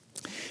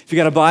If you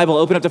got a Bible,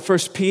 open up to 1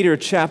 Peter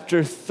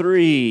chapter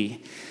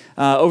 3.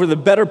 Over the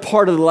better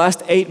part of the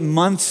last 8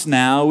 months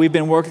now, we've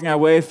been working our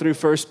way through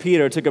 1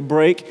 Peter. Took a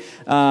break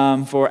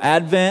for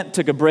Advent,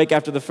 took a break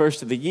after the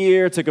first of the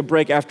year, took a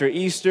break after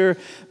Easter.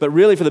 But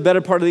really, for the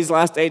better part of these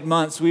last 8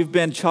 months, we've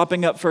been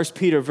chopping up 1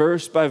 Peter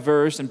verse by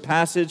verse and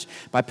passage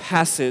by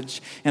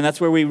passage. And that's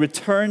where we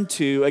return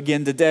to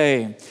again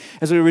today.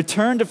 As we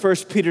return to 1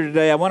 Peter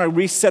today, I want to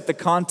reset the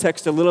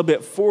context a little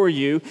bit for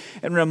you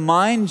and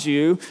remind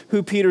you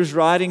who Peter's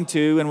writing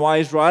to and why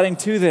he's writing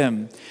to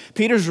them.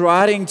 Peter's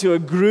writing to a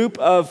group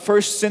of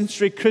first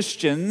century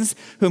Christians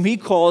whom he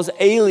calls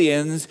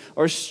aliens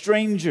or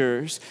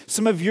strangers.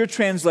 Some of your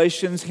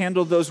translations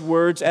handle those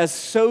words as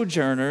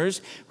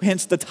sojourners,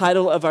 hence the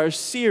title of our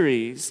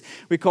series.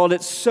 We called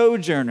it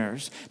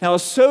Sojourners. Now, a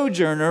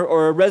sojourner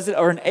or a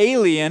resident or an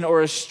alien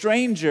or a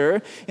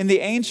stranger in the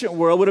ancient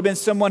world would have been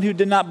someone who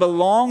did not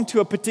belong to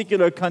a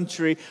particular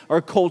country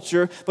or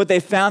culture, but they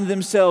found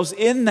themselves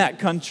in that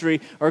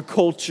country or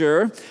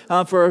culture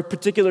for a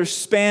particular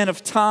span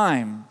of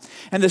time.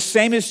 And the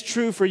same is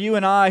true for you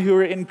and I who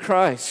are in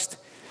Christ.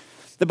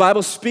 The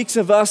Bible speaks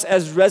of us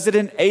as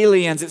resident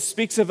aliens. It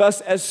speaks of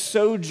us as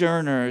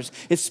sojourners.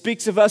 It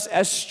speaks of us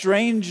as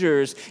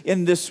strangers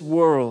in this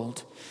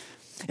world.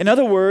 In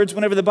other words,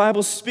 whenever the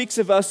Bible speaks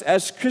of us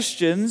as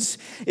Christians,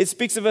 it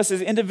speaks of us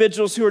as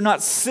individuals who are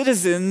not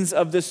citizens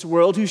of this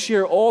world, who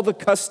share all the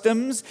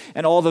customs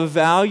and all the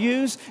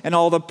values and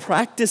all the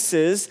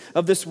practices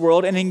of this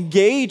world and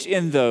engage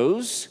in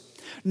those.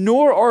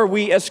 Nor are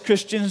we as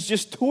Christians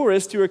just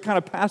tourists who are kind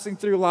of passing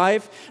through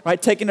life,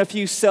 right? Taking a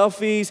few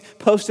selfies,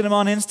 posting them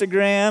on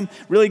Instagram,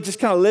 really just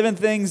kind of living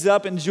things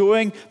up,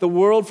 enjoying the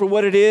world for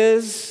what it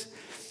is,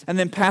 and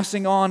then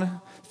passing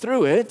on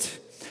through it.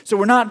 So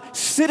we're not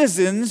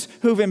citizens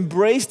who've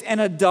embraced and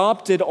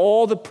adopted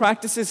all the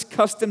practices,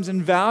 customs,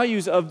 and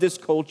values of this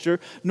culture,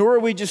 nor are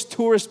we just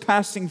tourists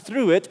passing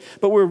through it,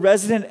 but we're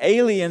resident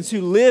aliens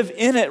who live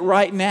in it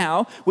right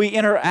now. We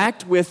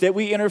interact with it.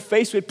 We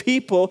interface with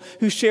people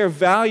who share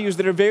values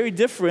that are very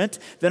different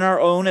than our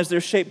own as they're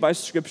shaped by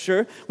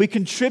Scripture. We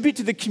contribute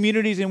to the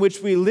communities in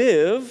which we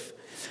live,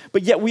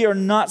 but yet we are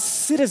not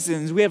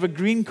citizens. We have a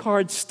green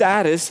card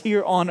status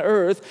here on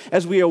earth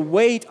as we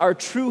await our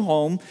true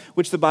home,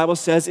 which the Bible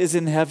says is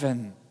in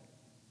heaven.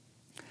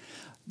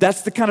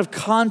 That's the kind of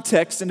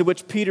context into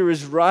which Peter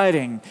is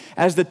writing.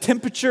 As the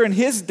temperature in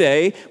his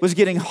day was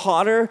getting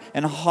hotter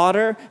and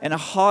hotter and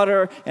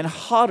hotter and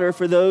hotter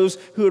for those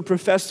who had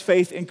professed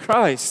faith in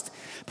Christ.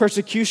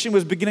 Persecution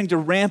was beginning to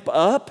ramp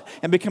up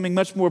and becoming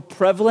much more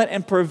prevalent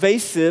and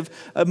pervasive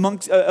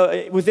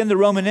within the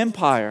Roman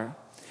Empire.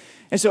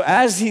 And so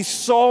as he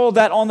saw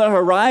that on the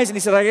horizon, he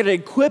said, I got to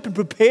equip and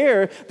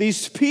prepare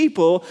these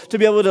people to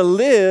be able to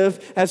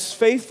live as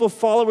faithful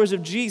followers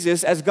of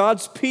Jesus, as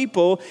God's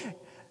people,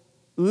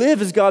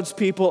 live as God's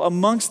people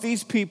amongst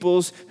these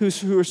peoples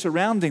who are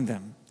surrounding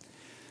them.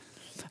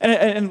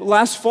 And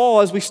last fall,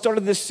 as we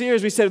started this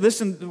series, we said,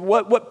 listen,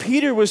 what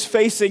Peter was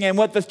facing and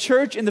what the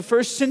church in the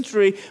first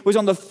century was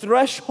on the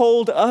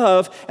threshold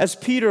of, as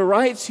Peter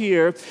writes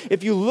here,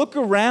 if you look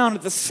around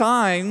at the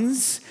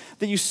signs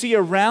that you see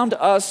around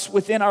us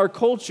within our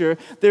culture,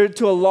 there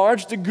to a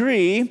large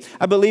degree,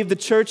 I believe the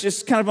church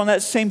is kind of on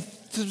that same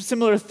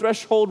similar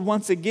threshold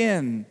once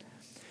again.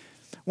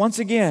 Once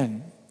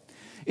again.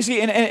 You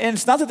see, and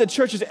it's not that the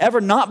church has ever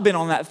not been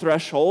on that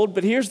threshold,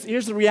 but here's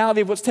the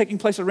reality of what's taking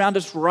place around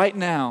us right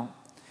now.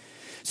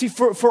 See,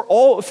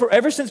 for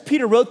ever since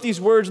Peter wrote these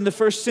words in the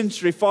first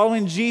century,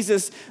 following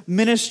Jesus'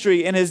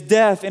 ministry and his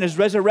death and his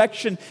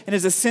resurrection and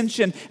his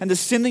ascension and the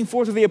sending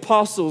forth of the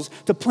apostles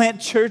to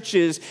plant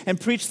churches and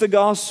preach the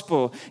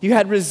gospel, you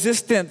had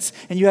resistance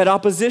and you had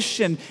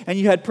opposition and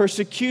you had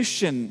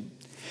persecution.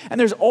 And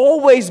there's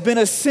always been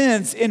a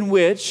sense in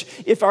which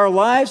if our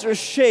lives are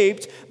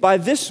shaped by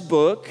this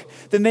book,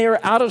 then they are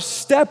out of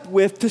step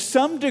with, to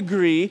some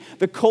degree,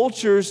 the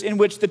cultures in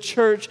which the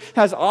church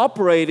has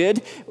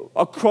operated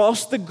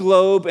across the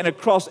globe and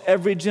across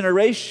every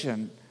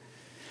generation.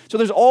 So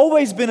there's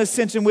always been a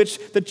sense in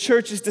which the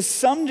church is to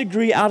some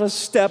degree out of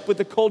step with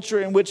the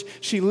culture in which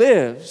she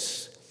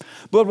lives.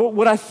 But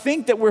what I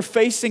think that we're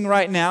facing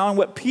right now, and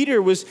what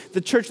Peter was,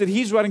 the church that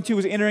he's writing to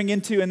was entering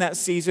into in that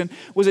season,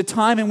 was a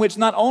time in which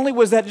not only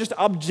was that just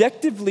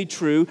objectively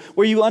true,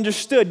 where you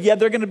understood, yeah,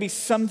 there are going to be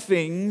some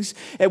things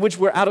at which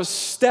we're out of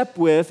step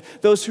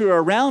with those who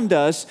are around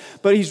us,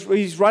 but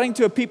he's writing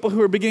to a people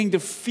who are beginning to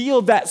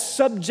feel that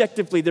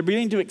subjectively. They're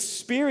beginning to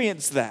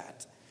experience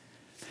that.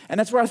 And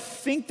that's where I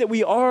think that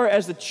we are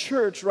as the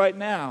church right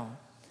now.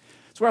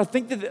 It's where I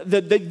think that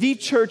the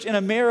church in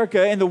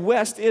America and the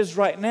West is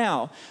right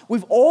now.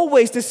 We've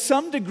always, to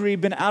some degree,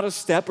 been out of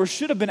step or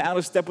should have been out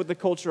of step with the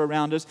culture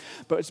around us,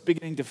 but it's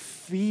beginning to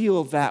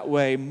feel that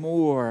way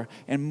more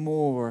and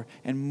more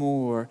and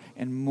more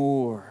and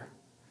more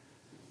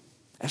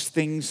as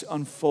things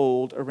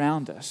unfold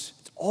around us.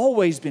 It's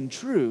always been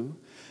true,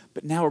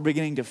 but now we're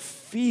beginning to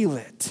feel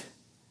it.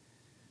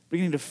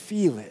 Beginning to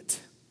feel it.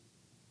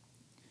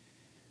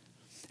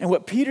 And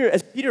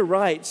as Peter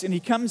writes, and he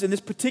comes in this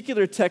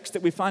particular text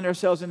that we find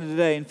ourselves in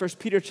today, in 1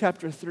 Peter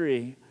chapter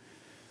 3,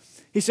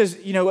 He says,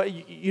 you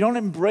don't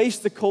embrace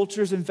the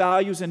cultures and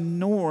values and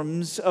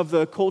norms of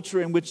the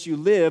culture in which you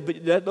live,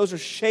 but those are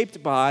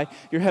shaped by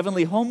your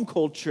heavenly home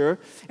culture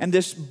and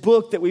this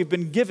book that we've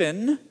been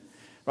given,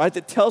 right,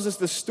 that tells us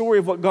the story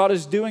of what God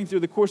is doing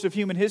through the course of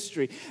human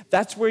history.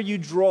 That's where you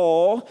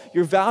draw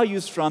your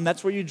values from.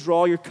 That's where you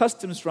draw your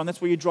customs from. That's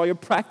where you draw your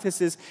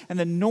practices and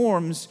the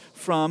norms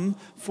from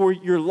for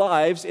your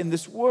lives in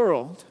this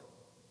world.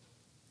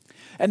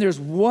 And there's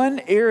one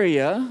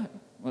area,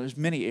 well, there's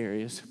many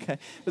areas, okay?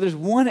 But there's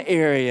one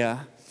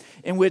area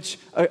in which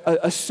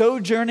a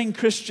sojourning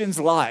Christian's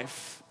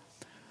life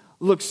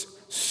looks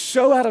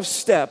so out of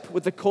step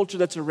with the culture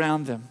that's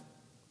around them.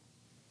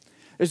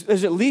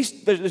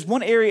 There's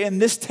one area in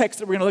this text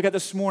that we're going to look at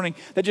this morning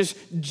that just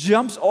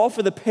jumps off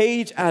of the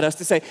page at us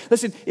to say,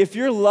 listen, if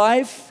your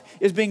life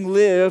is being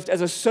lived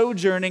as a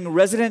sojourning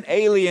resident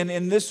alien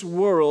in this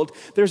world,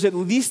 there's at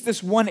least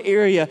this one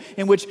area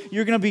in which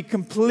you're going to be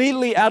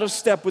completely out of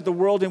step with the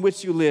world in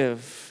which you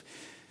live.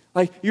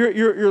 Like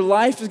your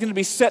life is going to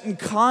be set in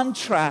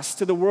contrast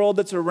to the world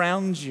that's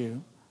around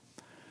you.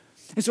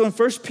 And so in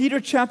 1 Peter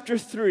chapter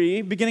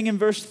 3, beginning in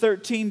verse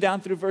 13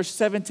 down through verse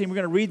 17, we're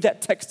going to read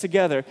that text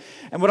together.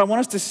 And what I want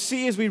us to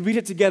see as we read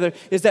it together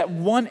is that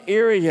one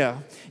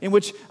area in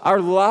which our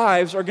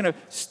lives are going to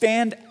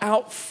stand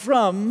out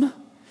from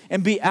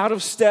and be out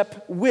of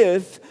step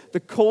with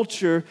the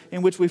culture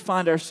in which we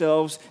find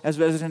ourselves as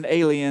resident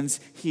aliens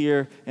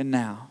here and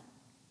now.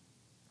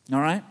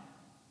 All right?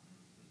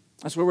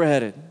 That's where we're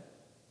headed.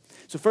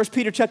 So 1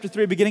 Peter chapter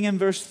 3, beginning in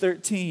verse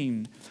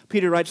 13,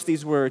 Peter writes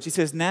these words. He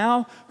says,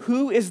 "Now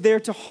who is there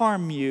to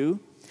harm you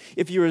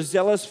if you are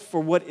zealous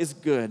for what is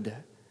good?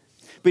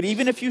 But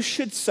even if you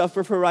should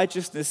suffer for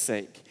righteousness'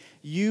 sake,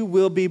 you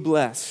will be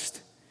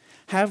blessed.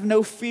 Have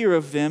no fear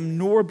of them,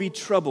 nor be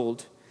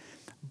troubled.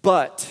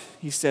 But,"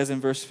 he says in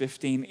verse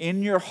 15,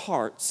 "in your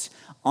hearts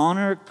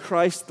honor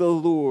Christ the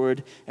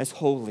Lord as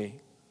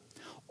holy,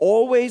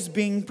 always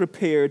being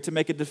prepared to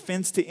make a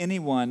defense to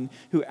anyone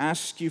who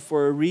asks you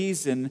for a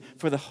reason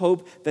for the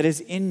hope that is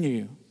in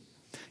you.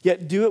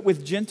 Yet do it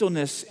with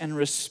gentleness and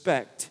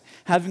respect,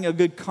 having a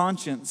good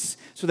conscience,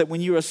 so that when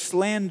you are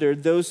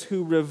slandered, those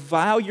who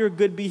revile your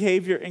good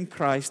behavior in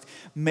Christ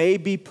may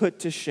be put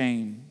to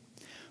shame.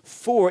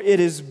 For it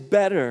is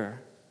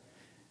better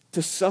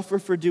to suffer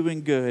for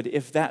doing good,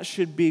 if that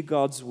should be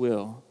God's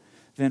will,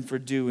 than for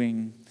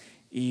doing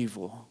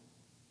evil."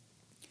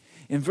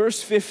 In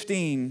verse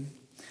 15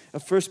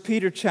 of 1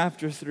 Peter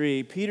chapter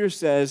 3, Peter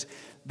says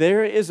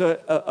there is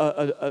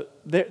a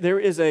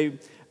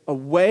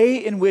way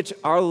in which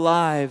our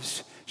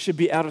lives should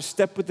be out of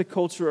step with the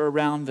culture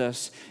around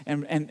us.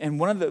 And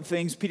one of the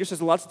things, Peter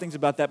says lots of things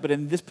about that, but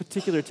in this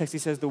particular text, he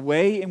says the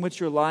way in which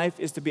your life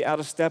is to be out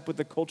of step with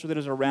the culture that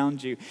is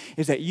around you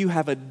is that you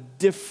have a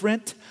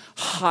different,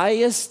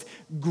 highest,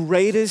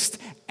 greatest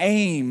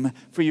aim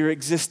for your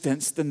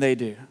existence than they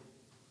do.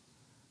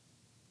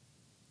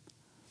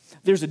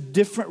 There's a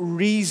different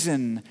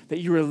reason that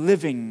you are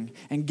living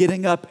and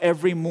getting up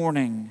every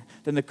morning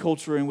than the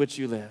culture in which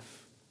you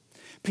live.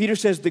 Peter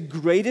says the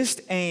greatest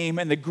aim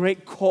and the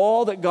great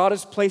call that God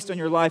has placed on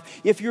your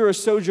life, if you're a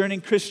sojourning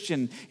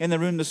Christian in the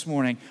room this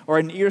morning or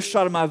an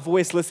earshot of my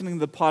voice listening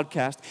to the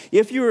podcast,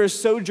 if you're a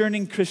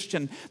sojourning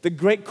Christian, the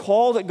great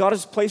call that God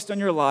has placed on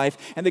your life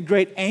and the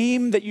great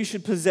aim that you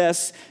should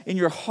possess in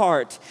your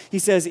heart, he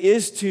says,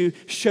 is to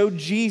show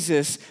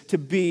Jesus to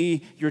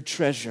be your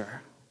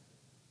treasure.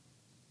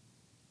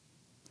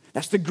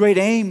 That's the great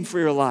aim for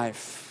your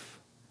life.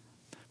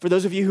 For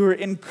those of you who are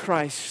in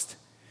Christ,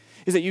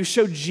 is that you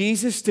show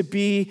Jesus to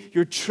be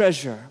your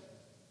treasure.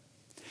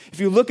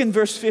 If you look in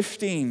verse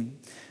 15,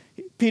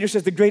 Peter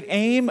says the great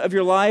aim of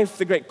your life,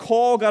 the great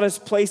call God has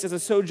placed as a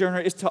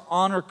sojourner is to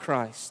honor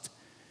Christ.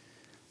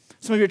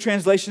 Some of your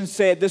translations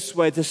say it this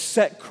way: to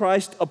set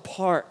Christ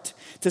apart,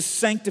 to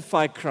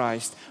sanctify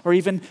Christ, or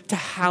even to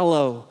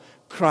hallow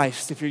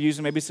Christ, if you're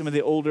using maybe some of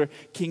the older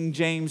King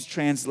James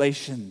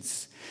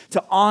translations.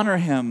 To honor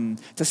him,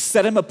 to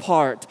set him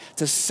apart,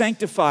 to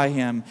sanctify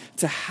him,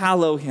 to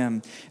hallow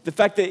him. The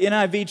fact that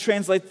NIV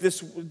translates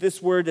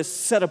this word as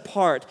set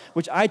apart,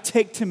 which I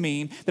take to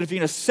mean that if you're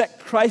going to set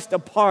Christ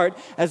apart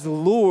as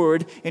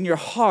Lord in your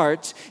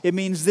heart, it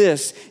means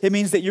this. It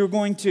means that you're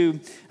going to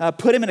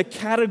put him in a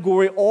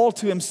category all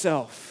to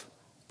himself.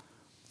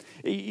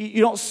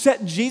 You don't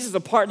set Jesus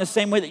apart in the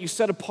same way that you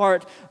set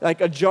apart like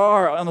a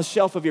jar on the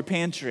shelf of your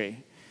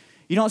pantry.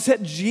 You don't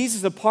set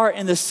Jesus apart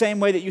in the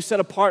same way that you set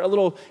apart a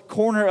little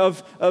corner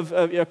of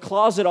a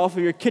closet off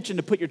of your kitchen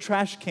to put your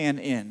trash can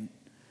in,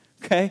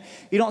 okay?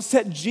 You don't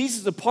set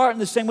Jesus apart in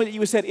the same way that you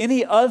would set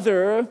any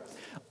other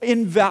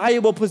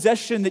invaluable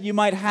possession that you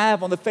might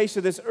have on the face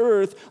of this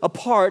earth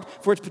apart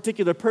for its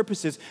particular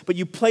purposes. But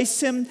you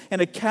place him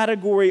in a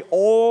category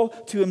all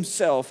to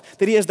himself,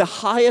 that he has the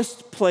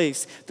highest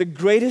place, the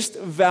greatest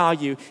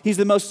value. He's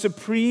the most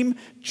supreme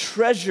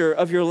treasure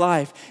of your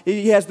life.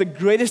 He has the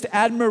greatest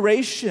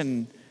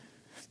admiration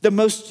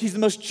He's the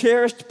most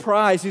cherished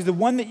prize. He's the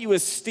one that you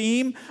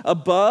esteem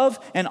above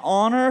and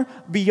honor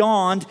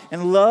beyond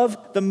and love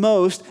the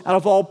most out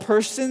of all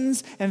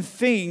persons and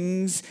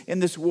things in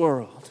this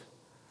world.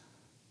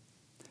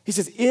 He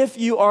says, if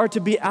you are to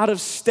be out of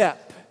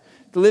step,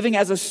 living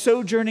as a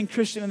sojourning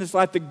Christian in this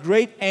life, the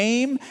great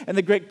aim and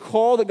the great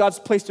call that God's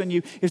placed on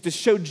you is to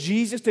show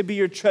Jesus to be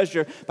your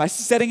treasure by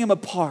setting him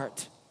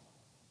apart.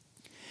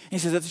 And he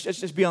says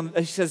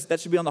that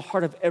should be on the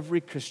heart of every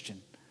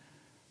Christian.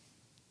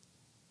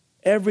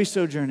 Every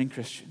sojourning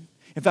Christian.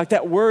 In fact,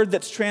 that word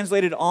that's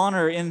translated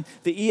honor in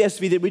the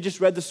ESV that we just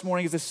read this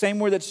morning is the same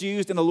word that's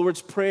used in the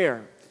Lord's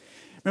Prayer.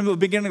 Remember the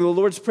beginning of the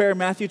Lord's Prayer,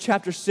 Matthew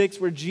chapter 6,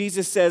 where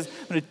Jesus says,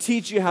 I'm going to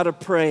teach you how to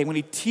pray. When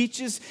he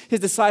teaches his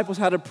disciples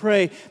how to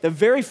pray, the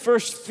very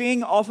first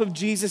thing off of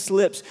Jesus'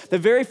 lips, the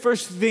very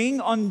first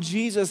thing on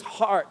Jesus'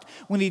 heart,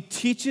 when he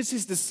teaches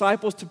his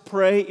disciples to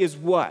pray is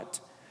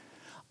what?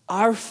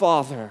 Our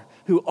Father,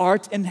 who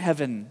art in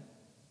heaven.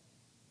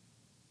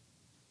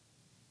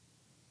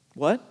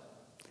 What?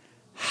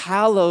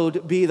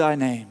 Hallowed be thy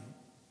name.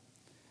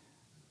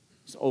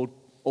 It's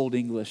old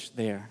English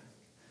there.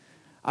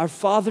 Our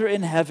Father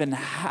in heaven,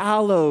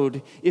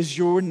 hallowed is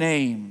your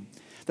name.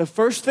 The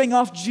first thing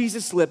off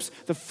Jesus' lips,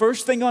 the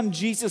first thing on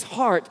Jesus'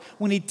 heart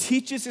when he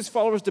teaches his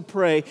followers to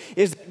pray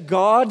is that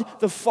God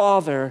the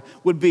Father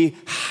would be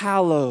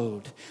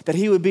hallowed, that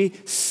he would be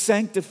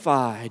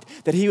sanctified,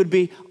 that he would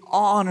be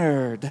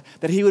honored,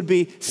 that he would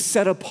be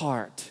set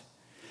apart.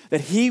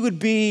 That he would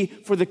be,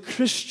 for the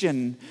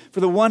Christian, for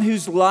the one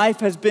whose life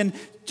has been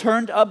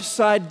turned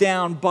upside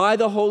down by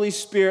the Holy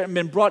Spirit and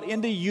been brought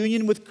into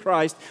union with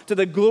Christ to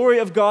the glory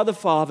of God the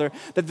Father,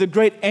 that the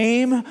great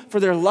aim for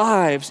their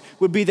lives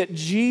would be that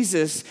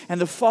Jesus and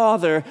the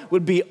Father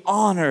would be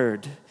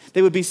honored.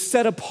 They would be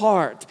set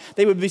apart.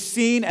 They would be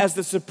seen as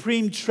the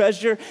supreme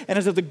treasure and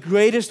as of the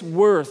greatest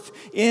worth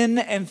in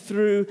and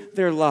through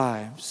their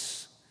lives.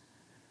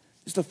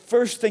 It's the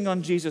first thing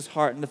on Jesus'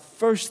 heart and the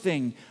first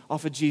thing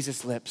off of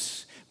Jesus'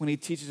 lips when he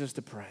teaches us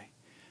to pray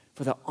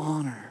for the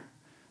honor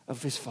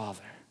of his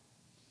Father.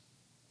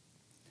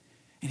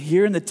 And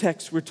here in the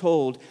text, we're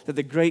told that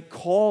the great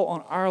call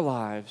on our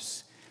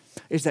lives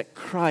is that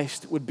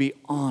Christ would be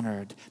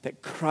honored,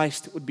 that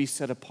Christ would be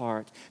set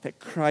apart, that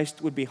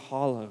Christ would be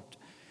hallowed.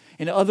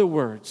 In other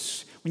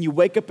words, when you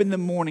wake up in the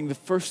morning, the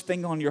first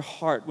thing on your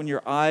heart when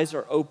your eyes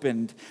are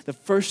opened, the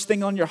first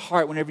thing on your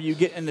heart whenever you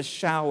get in the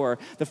shower,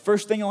 the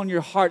first thing on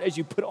your heart as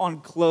you put on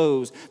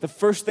clothes, the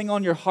first thing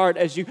on your heart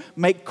as you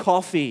make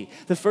coffee,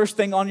 the first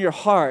thing on your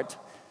heart.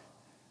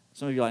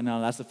 Some of you are like, no,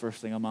 that's the first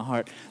thing on my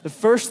heart. The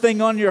first thing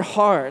on your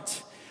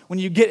heart when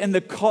you get in the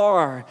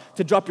car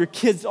to drop your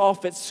kids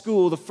off at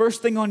school, the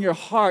first thing on your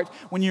heart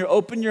when you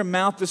open your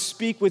mouth to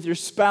speak with your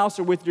spouse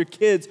or with your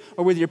kids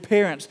or with your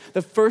parents,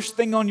 the first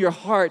thing on your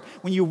heart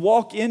when you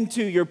walk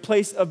into your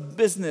place of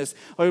business,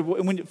 or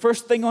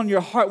first thing on your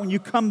heart when you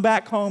come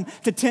back home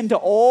to tend to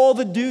all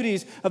the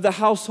duties of the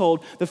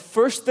household, the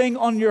first thing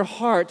on your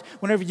heart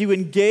whenever you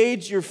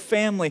engage your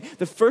family,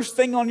 the first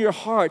thing on your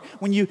heart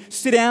when you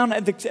sit down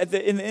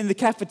in the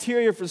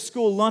cafeteria for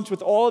school lunch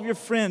with all of your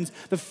friends,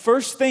 the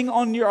first thing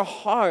on your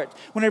heart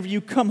whenever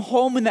you come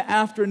home in the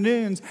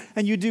afternoons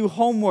and you do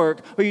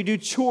homework or you do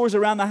chores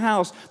around the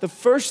house, the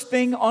first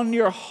thing on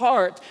your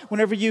heart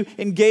whenever you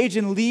engage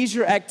in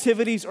leisure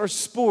activities or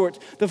sport,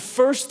 the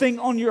first thing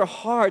on your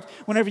heart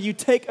whenever you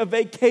take a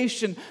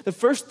vacation, the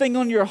first thing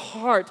on your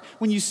heart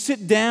when you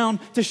sit down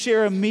to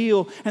share a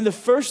meal, and the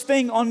first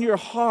thing on your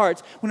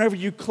heart whenever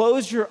you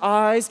close your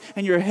eyes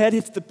and your head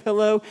hits the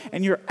pillow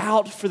and you're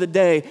out for the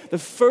day, the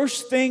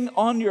first thing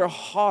on your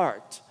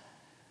heart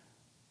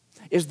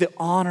is the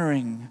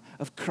honoring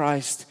of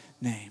Christ's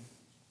name.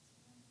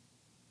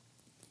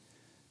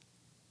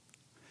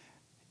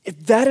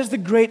 If that is the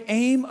great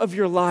aim of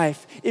your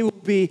life, it will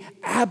be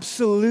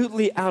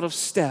absolutely out of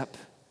step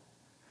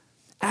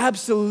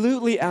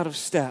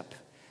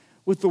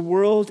with the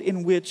world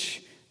in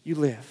which you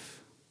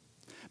live.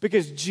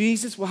 Because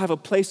Jesus will have a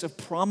place of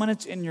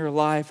prominence in your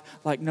life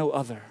like no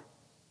other.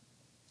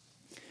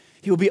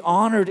 He will be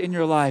honored in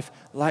your life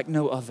like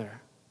no other.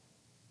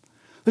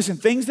 Listen,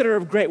 things that are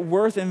of great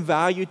worth and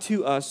value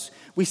to us,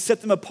 we set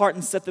them apart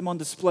and set them on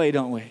display,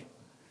 don't we?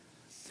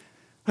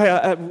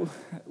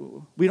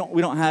 We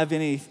don't have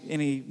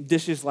any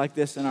dishes like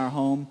this in our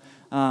home.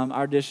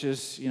 Our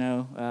dishes,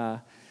 they're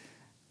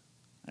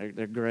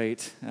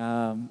great,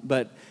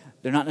 but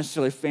they're not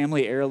necessarily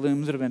family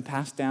heirlooms that have been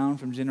passed down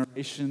from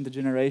generation to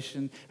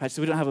generation. Right?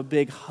 So we don't have a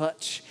big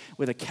hutch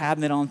with a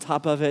cabinet on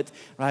top of it,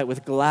 right,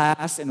 with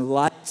glass and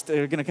lights that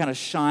are going to kind of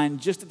shine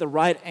just at the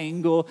right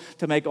angle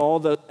to make all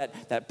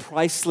that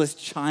priceless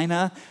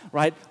china,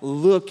 right,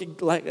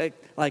 look like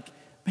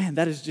man,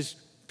 that is just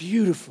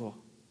beautiful.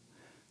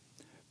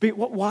 But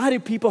why do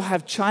people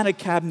have china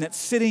cabinets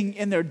sitting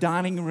in their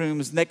dining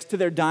rooms next to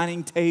their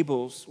dining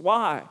tables?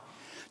 Why?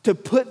 To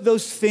put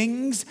those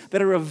things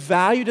that are of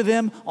value to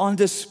them on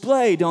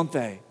display, don't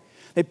they?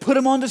 They put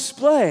them on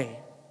display.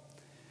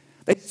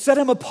 They set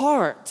them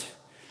apart.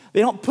 They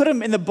don't put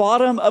them in the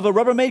bottom of a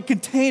Rubbermaid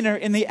container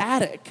in the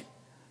attic.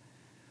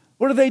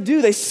 What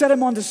do? They set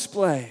them on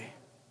display.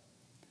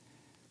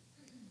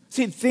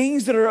 See,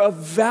 things that are of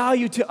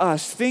value to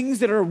us, things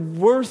that are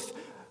worth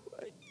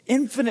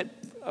infinite,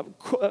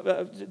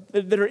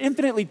 that are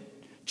infinitely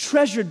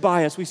treasured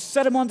by us, we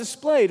set them on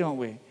display, don't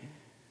we?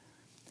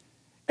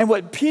 And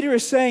what Peter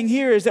is saying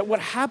here is that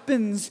what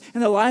happens in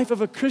the life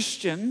of a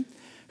Christian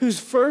whose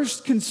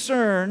first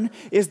concern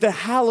is the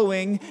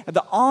hallowing, and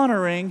the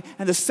honoring,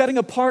 and the setting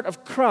apart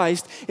of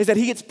Christ is that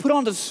he gets put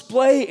on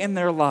display in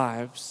their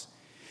lives.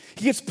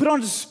 He gets put on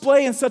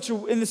display in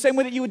the same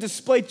way that you would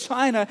display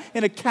china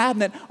in a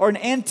cabinet, or an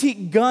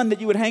antique gun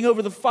that you would hang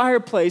over the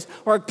fireplace,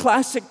 or a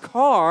classic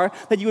car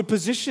that you would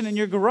position in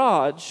your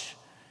garage,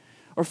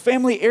 or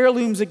family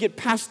heirlooms that get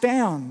passed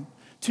down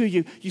to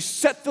you. You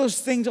set those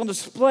things on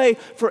display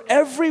for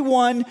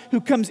everyone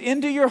who comes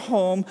into your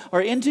home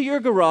or into your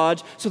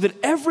garage so that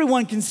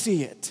everyone can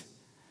see it.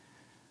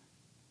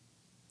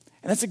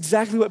 And that's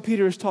exactly what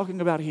Peter is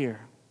talking about here.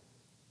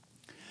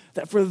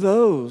 That for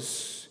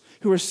those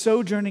who are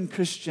sojourning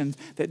Christians,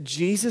 that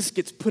Jesus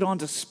gets put on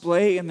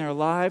display in their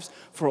lives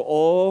for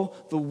all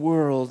the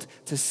world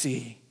to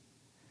see.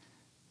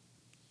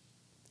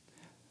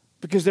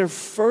 Because their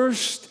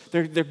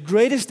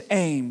greatest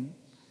aim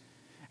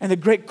and the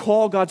great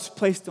call God's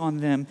placed on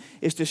them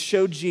is to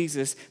show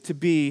Jesus to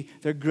be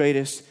their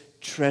greatest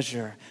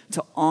treasure,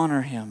 to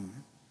honor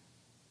him.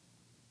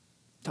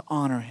 To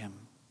honor him.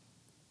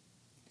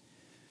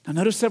 Now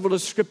notice several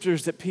of the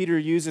scriptures that Peter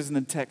uses in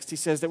the text. He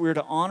says that we're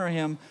to honor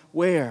him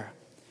where?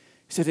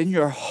 He said, in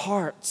your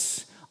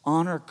hearts,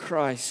 honor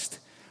Christ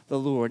the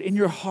Lord. In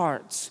your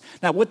hearts.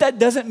 Now what that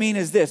doesn't mean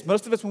is this.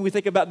 Most of us, when we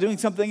think about doing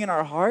something in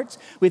our hearts,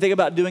 we think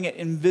about doing it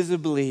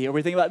invisibly, or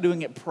we think about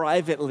doing it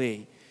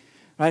privately.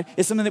 Right?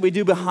 It's something that we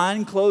do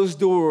behind closed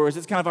doors.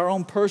 It's kind of our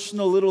own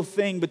personal little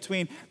thing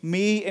between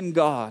me and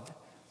God.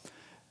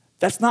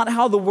 That's not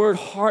how the word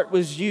heart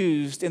was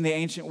used in the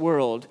ancient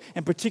world,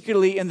 and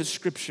particularly in the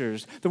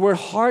scriptures. The word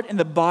heart in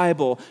the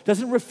Bible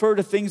doesn't refer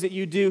to things that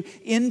you do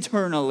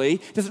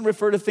internally, doesn't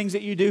refer to things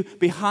that you do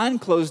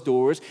behind closed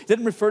doors,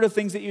 doesn't refer to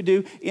things that you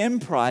do in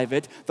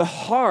private. The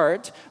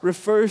heart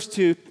refers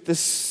to the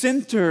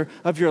center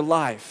of your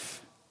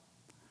life.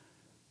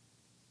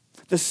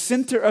 The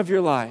center of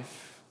your life.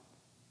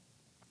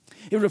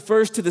 It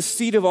refers to the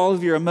seat of all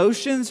of your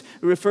emotions.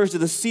 It refers to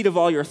the seat of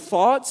all your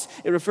thoughts.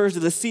 It refers to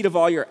the seat of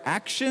all your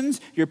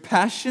actions, your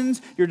passions,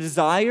 your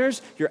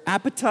desires, your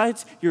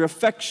appetites, your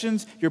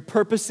affections, your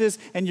purposes,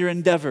 and your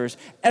endeavors.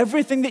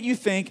 Everything that you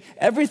think,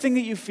 everything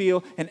that you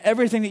feel, and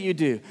everything that you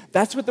do.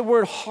 That's what the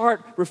word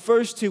heart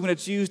refers to when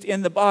it's used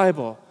in the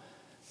Bible.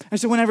 And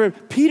so whenever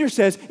Peter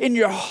says, in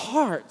your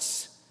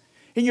hearts,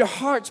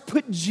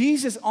 put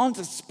Jesus on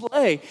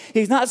display.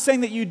 He's not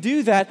saying that you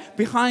do that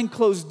behind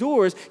closed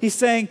doors. He's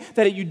saying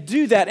that you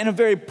do that in a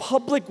very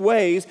public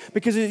ways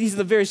because he's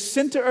the very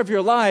center of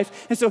your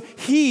life. And so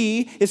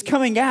he is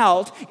coming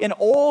out in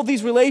all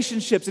these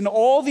relationships, in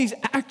all these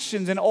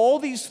actions, in all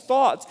these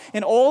thoughts,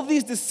 in all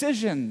these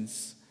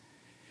decisions.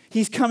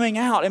 He's coming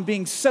out and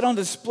being set on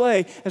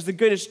display as the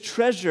greatest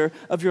treasure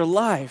of your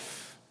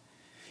life.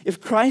 If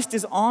Christ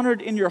is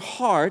honored in your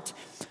heart,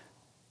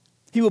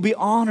 he will be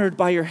honored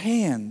by your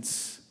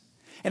hands.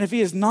 And if he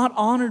is not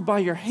honored by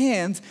your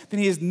hands, then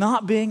he is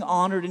not being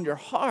honored in your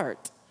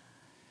heart.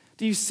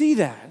 Do you see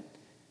that?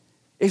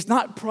 It's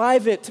not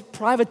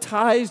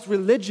privatized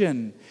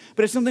religion,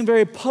 but it's something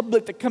very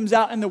public that comes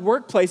out in the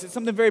workplace. It's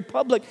something very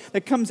public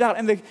that comes out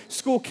in the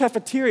school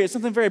cafeteria. It's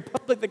something very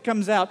public that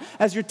comes out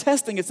as you're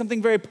testing. It's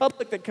something very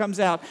public that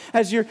comes out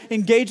as you're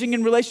engaging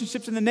in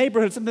relationships in the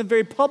neighborhood. It's something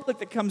very public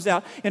that comes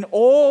out in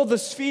all the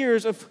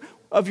spheres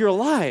of your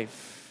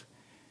life.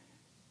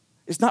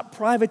 It's not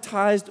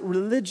privatized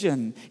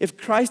religion. If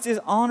Christ is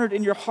honored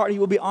in your heart, he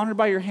will be honored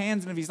by your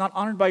hands. And if he's not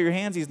honored by your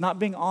hands, he's not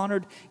being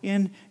honored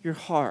in your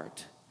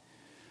heart.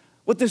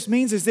 What this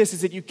means is this,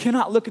 is that you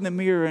cannot look in the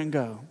mirror and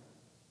go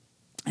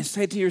and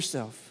say to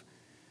yourself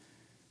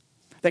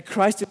that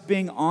Christ is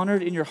being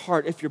honored in your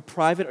heart if your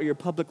private or your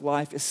public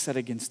life is set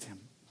against him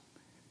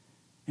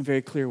in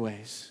very clear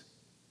ways.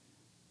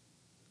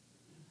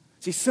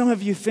 See, some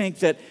of you think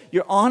that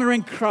you're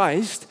honoring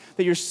Christ,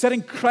 that you're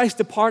setting Christ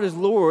apart as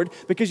Lord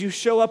because you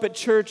show up at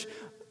church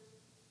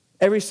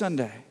every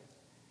Sunday,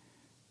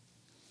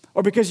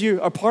 or because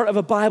you are part of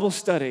a Bible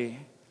study,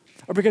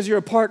 or because you're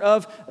a part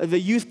of the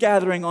youth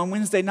gathering on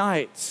Wednesday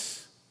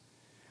nights.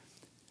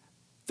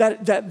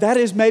 That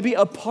is maybe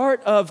a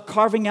part of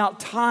carving out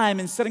time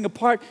and setting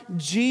apart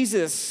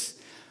Jesus.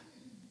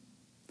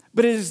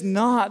 But it is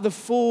not the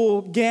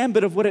full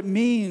gambit of what it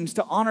means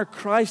to honor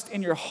Christ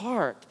in your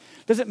heart.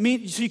 Doesn't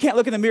mean, so you can't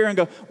look in the mirror and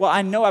go, well,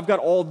 I know I've got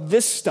all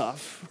this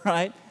stuff,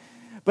 right?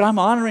 But I'm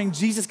honoring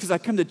Jesus because I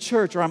come to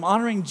church, or I'm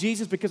honoring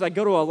Jesus because I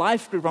go to a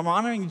life group, or I'm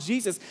honoring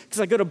Jesus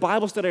because I go to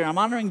Bible study, or I'm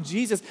honoring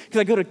Jesus because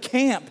I go to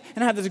camp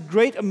and I have this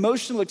great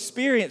emotional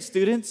experience,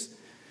 students.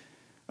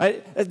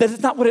 Right? That's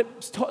not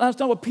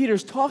what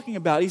Peter's talking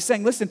about. He's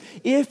saying, listen,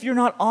 if you're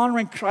not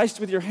honoring Christ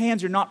with your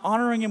hands, you're not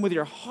honoring him with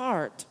your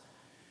heart.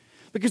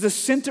 Because the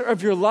center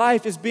of your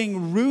life is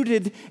being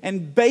rooted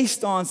and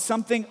based on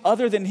something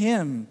other than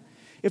him.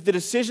 if the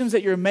decisions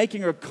that you're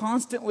making are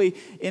constantly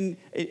in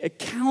a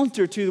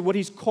counter to what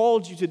he's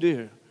called you to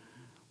do.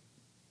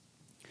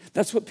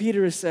 That's what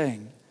Peter is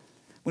saying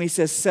when he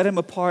says, set him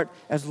apart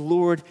as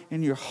Lord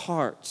in your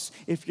hearts.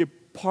 If your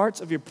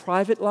parts of your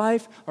private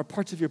life or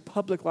parts of your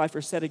public life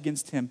are set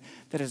against him,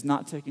 that is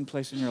not taking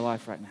place in your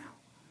life right now.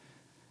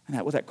 And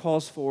what that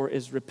calls for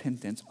is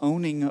repentance,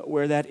 owning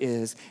where that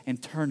is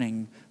and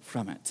turning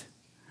from it.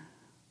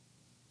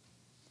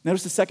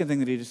 Notice the second thing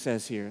that he just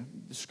says here,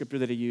 the scripture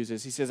that he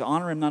uses. He says,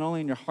 honor him not only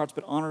in your hearts,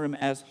 but honor him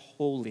as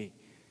holy.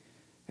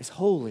 As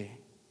holy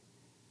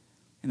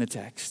in the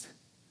text.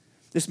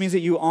 This means that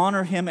you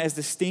honor him as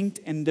distinct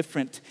and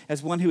different,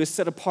 as one who is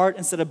set apart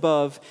and set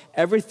above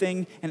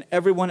everything and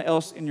everyone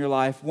else in your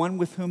life, one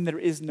with whom there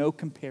is no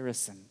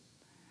comparison.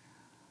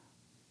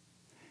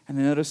 And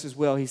then notice as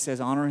well, he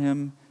says, honor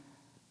him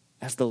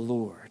as the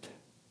Lord.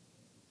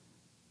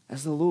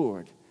 As the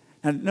Lord.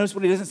 Now notice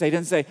what he doesn't say. He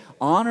doesn't say,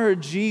 honor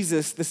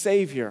Jesus the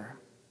Savior.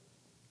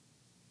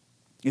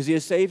 Is he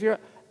a Savior?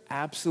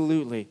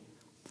 Absolutely.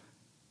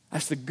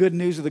 That's the good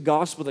news of the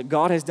gospel, that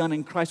God has done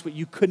in Christ what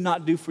you could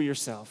not do for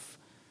yourself.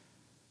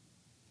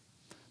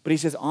 But he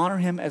says, honor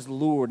him as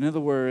Lord. In other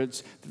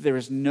words, that there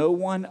is no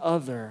one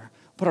other.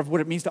 Part of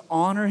what it means to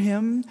honor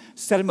him,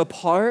 set him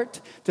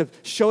apart, to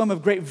show him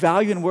of great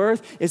value and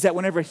worth, is that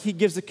whenever he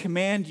gives a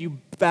command, you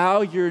bow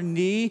your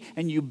knee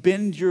and you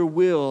bend your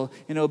will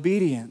in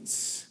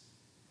obedience.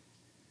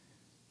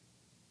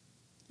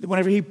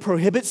 Whenever he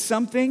prohibits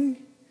something,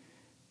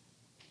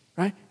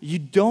 right, you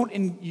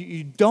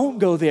don't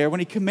go there. When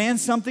he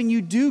commands something,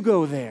 you do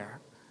go there.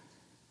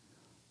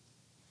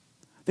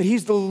 That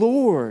he's the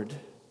Lord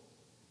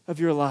of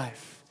your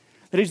life.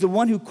 That he's the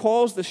one who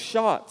calls the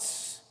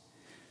shots,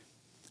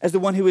 as the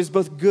one who is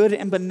both good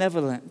and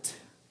benevolent.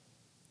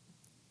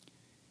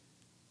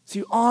 So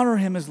you honor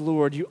him as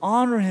Lord, you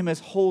honor him as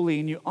holy,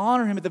 and you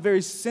honor him at the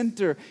very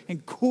center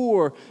and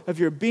core of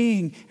your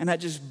being, and that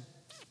just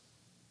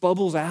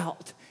bubbles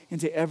out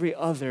into every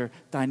other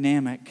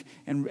dynamic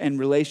and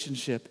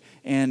relationship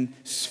and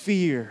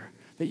sphere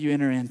that you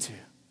enter into.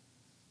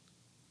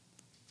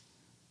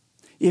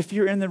 If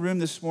you're in the room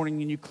this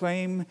morning and you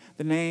claim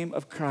the name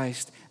of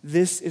Christ,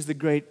 this is the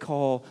great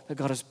call that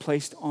God has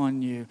placed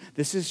on you.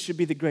 This should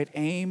be the great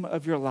aim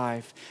of your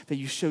life, that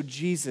you show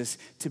Jesus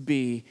to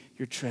be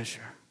your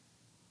treasure.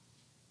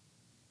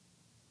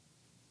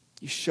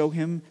 You show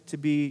him to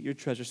be your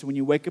treasure. So when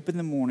you wake up in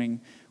the morning,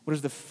 what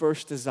is the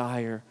first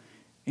desire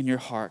in your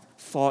heart,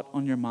 thought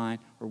on your mind,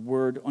 or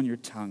word on your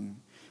tongue?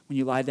 When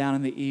you lie down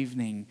in the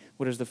evening,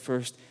 what is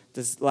the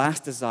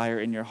last desire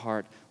in your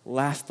heart,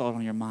 last thought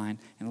on your mind,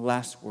 and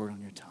last word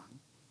on your tongue?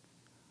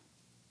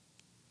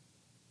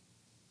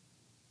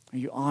 Are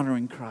you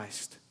honoring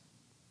Christ?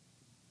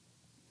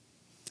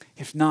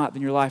 If not,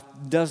 then your life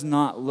does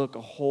not look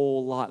a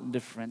whole lot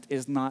different,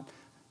 is not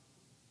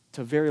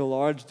to a very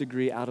large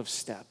degree out of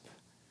step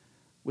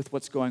with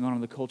what's going on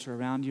in the culture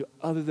around you,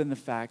 other than the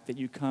fact that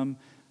you come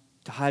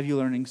to Highview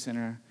Learning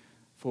Center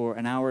for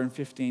an hour and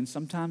 15,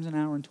 sometimes an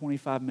hour and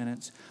 25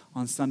 minutes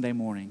on Sunday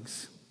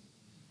mornings.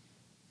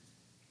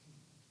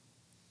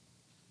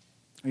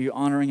 Are you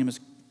honoring him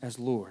as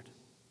Lord?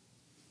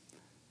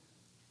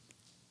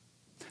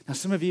 Now,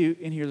 some of you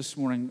in here this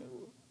morning,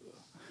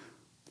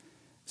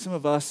 some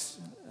of us,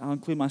 I'll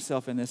include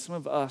myself in this, some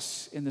of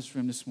us in this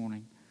room this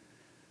morning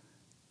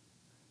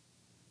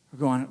are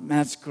going, man,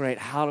 that's great.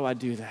 How do I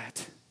do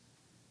that?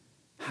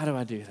 How do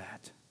I do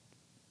that?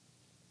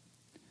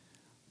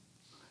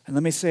 And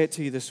let me say it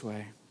to you this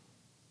way.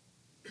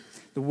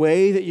 The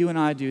way that you and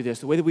I do this,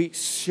 the way that we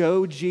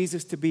show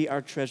Jesus to be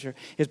our treasure,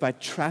 is by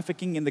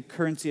trafficking in the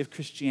currency of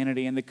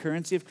Christianity. And the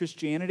currency of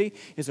Christianity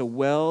is a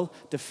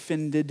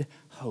well-defended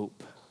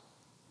hope.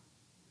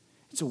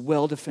 It's a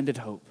well-defended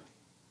hope.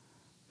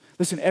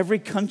 Listen, every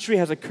country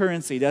has a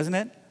currency, doesn't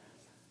it?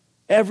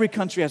 Every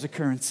country has a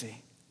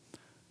currency.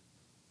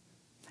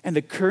 And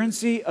the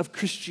currency of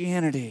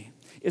Christianity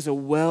is a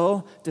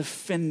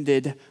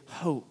well-defended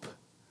hope.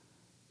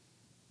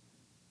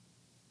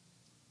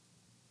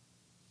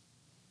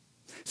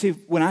 See,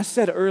 when I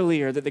said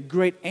earlier that the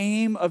great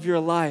aim of your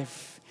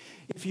life,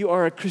 if you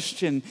are a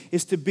Christian,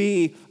 is to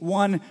be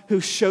one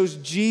who shows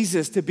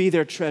Jesus to be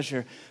their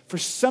treasure, for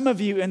some of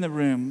you in the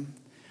room,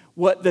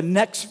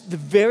 the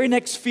very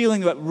next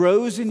feeling that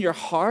rose in your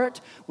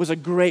heart was a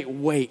great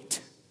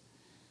weight.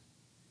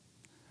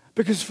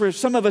 Because for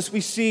some of us,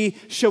 we see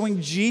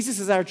showing Jesus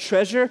as our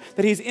treasure,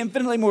 that he's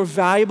infinitely more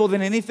valuable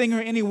than anything or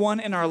anyone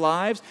in our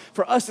lives.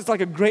 For us, it's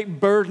like a great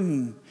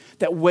burden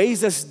that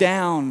weighs us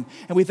down.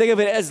 And we think of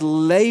it as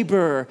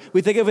labor.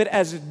 We think of it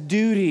as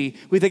duty.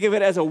 We think of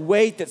it as a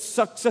weight that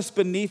sucks us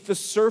beneath the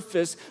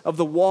surface of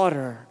the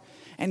water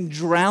and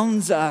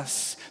drowns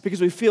us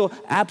because we feel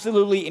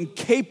absolutely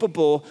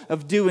incapable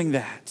of doing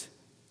that.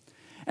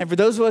 And for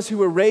those of us who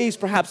were raised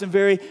perhaps in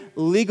very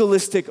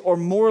legalistic or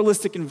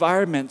moralistic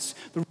environments,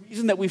 the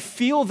reason that we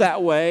feel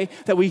that way,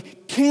 that we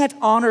can't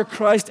honor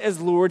Christ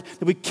as Lord,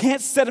 that we can't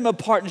set him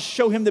apart and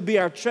show him to be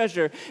our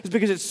treasure, is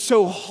because it's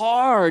so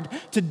hard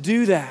to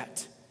do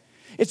that.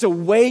 It's a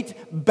weight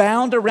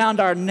bound around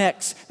our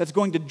necks that's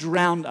going to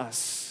drown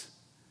us.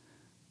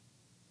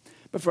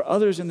 But for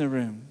others in the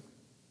room,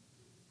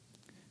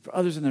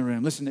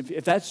 listen,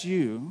 if that's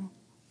you,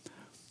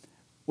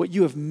 what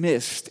you have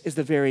missed is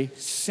the very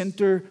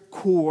center,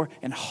 core,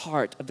 and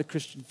heart of the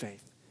Christian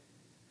faith.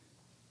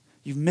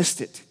 You've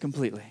missed it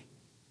completely.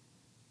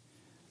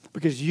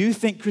 Because you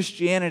think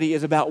Christianity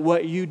is about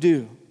what you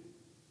do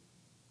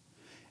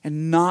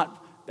and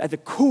not at the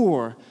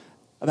core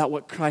about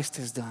what Christ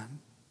has done.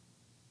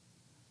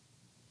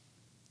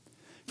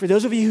 For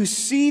those of you who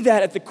see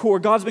that at the core,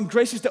 God's been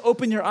gracious to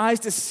open your eyes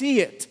to see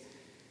it.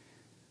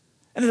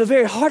 And at the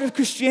very heart of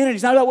Christianity,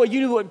 it's not about what you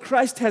do, but what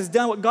Christ has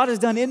done, what God has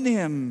done in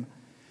him.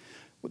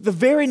 The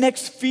very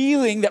next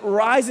feeling that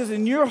rises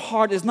in your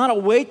heart is not a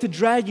weight to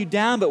drag you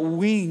down, but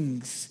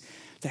wings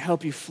to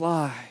help you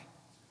fly.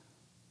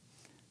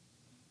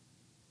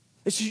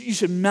 You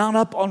should mount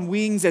up on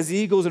wings as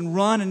eagles and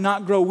run and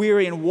not grow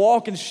weary and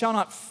walk and shall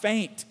not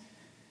faint.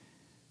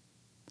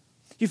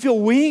 You feel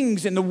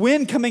wings and the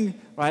wind coming,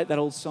 right? That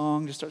old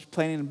song just starts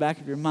playing in the back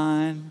of your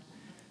mind,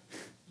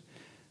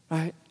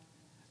 right?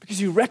 Because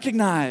you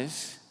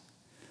recognize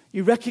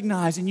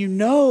and you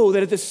know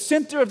that at the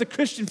center of the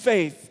Christian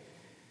faith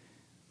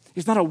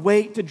is not a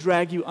weight to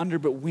drag you under,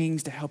 but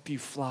wings to help you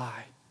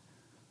fly.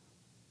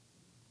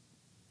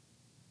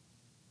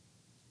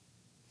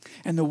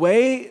 And the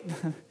way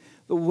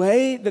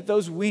that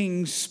those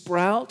wings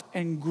sprout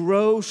and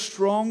grow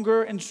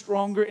stronger and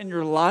stronger in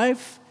your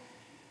life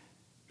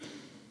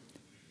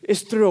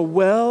is through a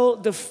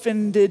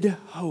well-defended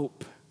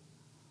hope.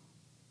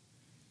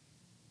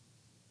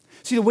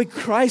 See, the way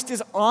Christ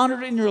is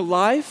honored in your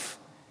life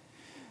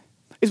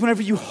is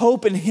whenever you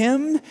hope in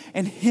him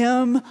and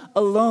him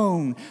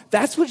alone.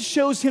 That's what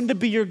shows him to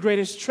be your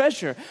greatest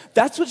treasure.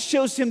 That's what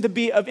shows him to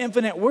be of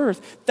infinite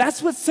worth.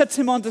 That's what sets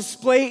him on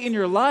display in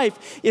your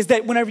life, is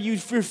that whenever you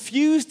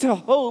refuse to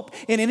hope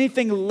in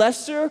anything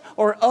lesser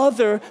or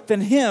other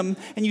than him,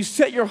 and you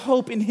set your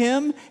hope in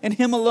him and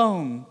him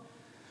alone.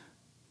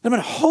 I'm going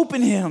to hope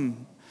in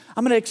him.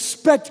 I'm going to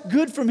expect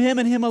good from him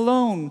and him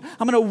alone.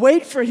 I'm going to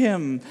wait for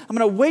him. I'm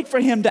going to wait for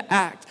him to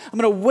act. I'm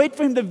going to wait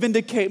for him to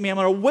vindicate me. I'm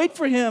going to wait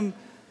for him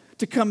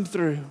to come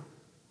through.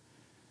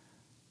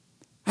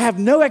 I have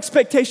no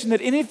expectation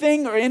that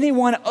anything or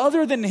anyone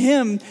other than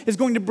him is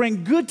going to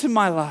bring good to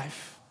my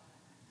life.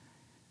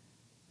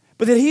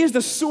 But that he is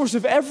the source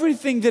of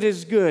everything that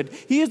is good.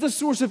 He is the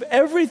source of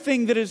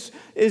everything that is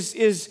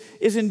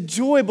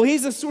enjoyable.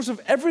 He's the source of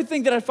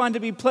everything that I find to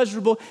be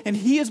pleasurable. And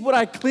he is what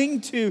I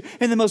cling to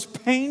in the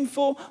most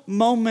painful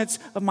moments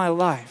of my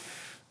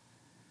life.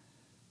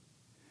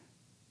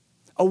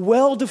 A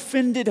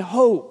well-defended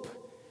hope.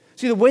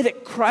 See, the way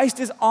that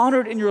Christ is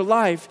honored in your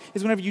life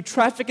is whenever you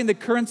traffic in the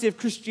currency of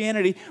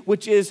Christianity,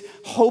 which is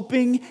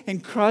hoping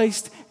in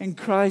Christ and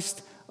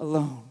Christ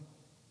alone.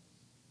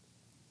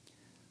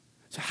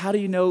 So how do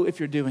you know if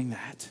you're doing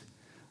that?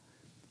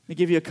 Let me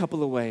give you a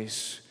couple of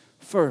ways.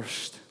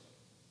 First,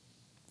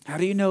 how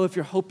do you know if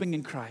you're hoping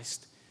in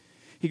Christ?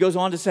 He goes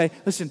on to say,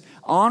 listen,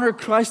 honor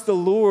Christ the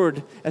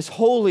Lord as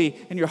holy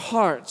in your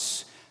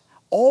hearts,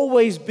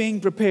 always being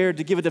prepared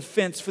to give a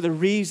defense for the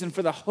reason,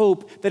 for the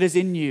hope that is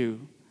in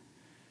you.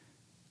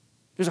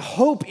 There's a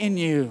hope in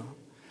you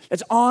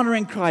that's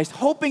honoring Christ,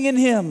 hoping in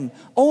him,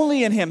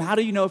 only in him. How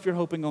do you know if you're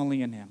hoping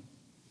only in him?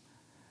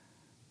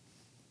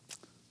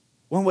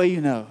 One way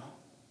you know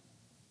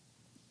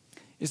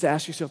is to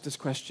ask yourself this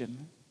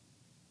question.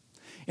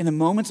 In the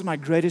moments of my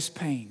greatest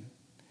pain,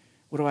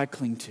 what do I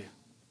cling to?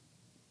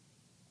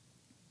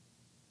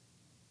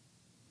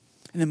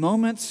 In the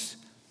moments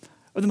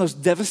of the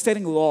most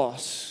devastating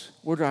loss,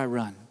 where do I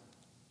run?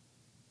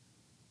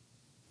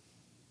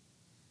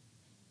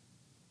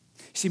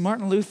 See,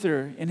 Martin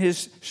Luther, in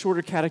his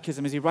shorter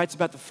catechism, as he writes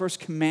about the first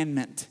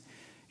commandment,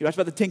 he writes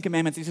about the 10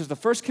 commandments. He says the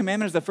first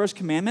commandment is the first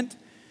commandment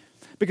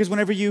because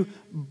whenever you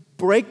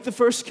break the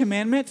first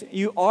commandment,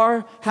 you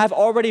have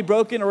already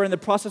broken or in the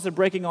process of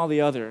breaking all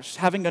the others.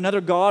 Having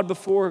another God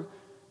before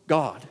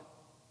God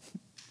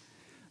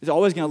is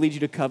always going to lead you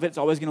to covet. It's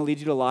always going to lead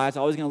you to lie. It's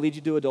always going to lead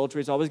you to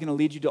adultery. It's always going to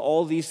lead you to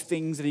all these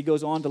things that he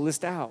goes on to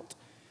list out.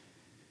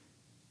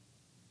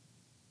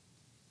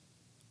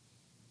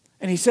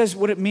 And he says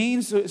what it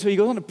means, so he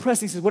goes on to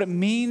press, and he says what it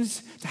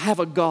means to have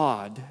a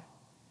God.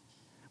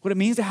 What it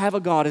means to have a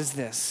God is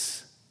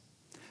this.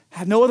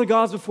 Have no other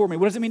gods before me.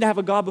 What does it mean to have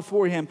a God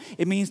before him?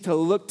 It means to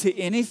look to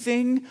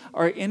anything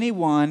or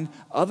anyone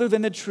other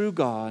than the true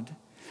God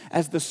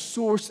as the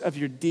source of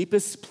your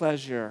deepest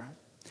pleasure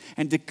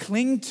and to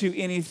cling to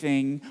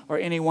anything or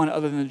anyone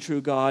other than the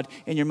true God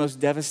in your most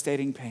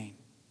devastating pain.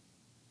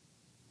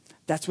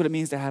 That's what it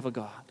means to have a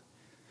God.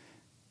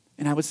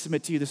 And I would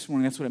submit to you this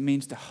morning, that's what it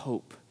means to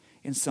hope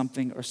in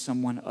something or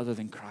someone other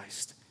than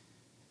Christ.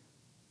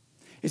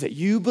 Is that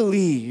you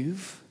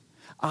believe,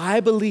 I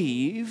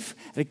believe,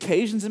 at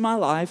occasions in my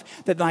life,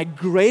 that my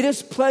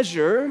greatest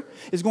pleasure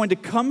is going to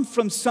come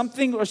from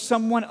something or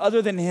someone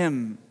other than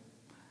him.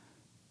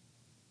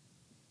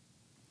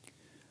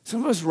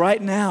 Some of us right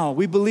now,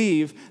 we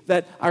believe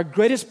that our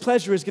greatest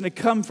pleasure is going to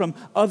come from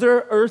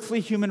other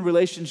earthly human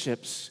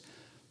relationships.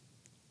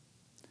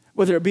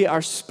 Whether it be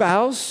our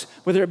spouse,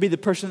 whether it be the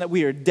person that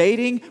we are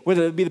dating,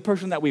 whether it be the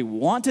person that we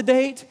want to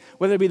date,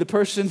 whether it be the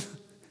person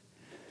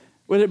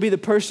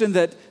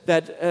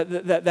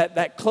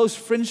that close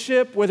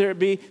friendship, whether it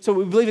be, so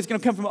we believe it's going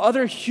to come from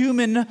other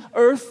human,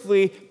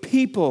 earthly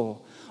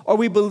people. Or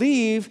we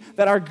believe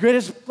that our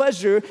greatest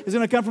pleasure is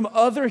going to come from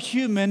other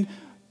human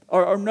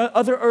or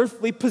other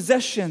earthly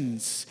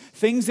possessions,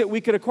 things that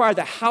we could acquire,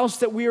 the house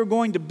that we are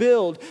going to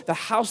build, the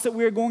house that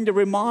we are going to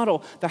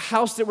remodel, the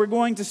house that we're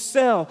going to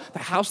sell, the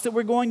house that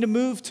we're going to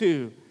move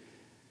to.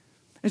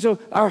 And so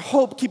our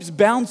hope keeps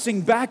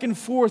bouncing back and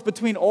forth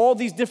between all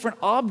these different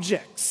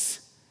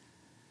objects.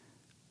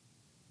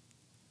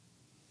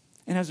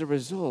 And as a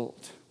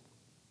result,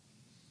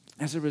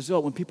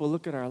 when people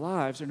look at our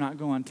lives, they're not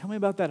going, tell me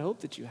about that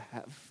hope that you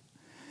have.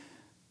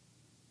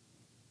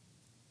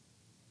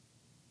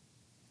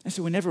 And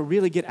so we never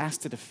really get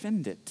asked to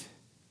defend it.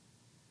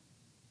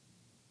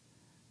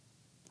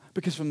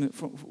 Because from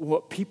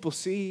what people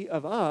see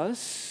of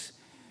us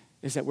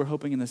is that we're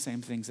hoping in the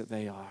same things that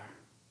they are.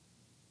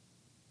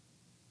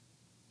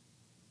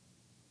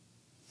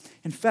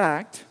 In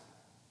fact,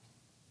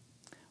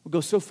 we'll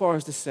go so far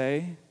as to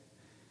say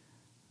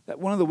that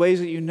one of the ways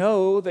that you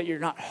know that you're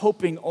not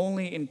hoping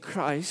only in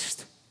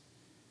Christ,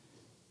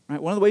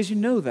 right? One of the ways you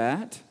know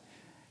that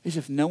is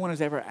if no one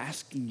is ever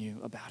asking you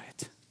about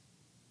it.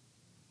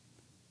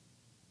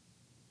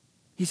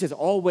 He says,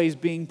 always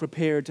being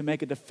prepared to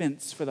make a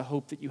defense for the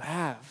hope that you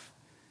have.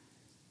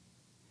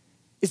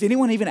 Is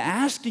anyone even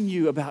asking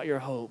you about your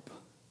hope?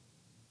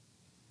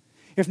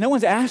 If no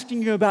one's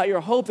asking you about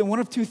your hope, then one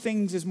of two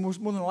things is more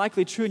than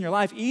likely true in your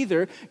life.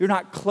 Either you're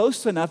not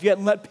close enough, you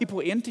haven't let people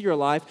into your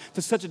life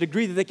to such a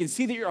degree that they can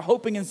see that you're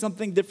hoping in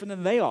something different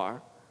than they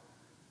are.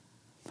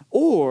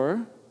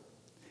 Or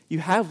you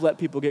have let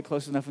people get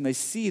close enough and they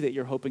see that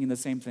you're hoping in the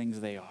same things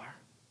they are.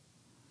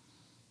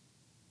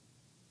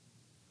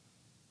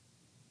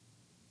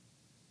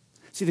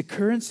 See, the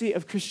currency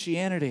of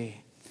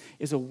Christianity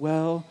is a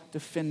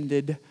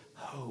well-defended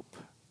hope.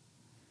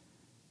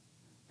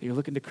 That you're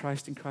looking to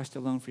Christ and Christ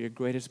alone for your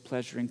greatest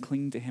pleasure and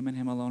cling to Him and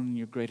Him alone in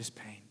your greatest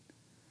pain.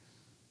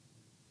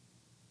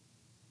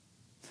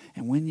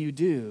 And when you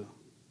do,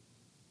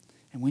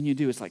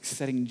 it's like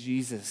setting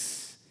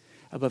Jesus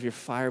above your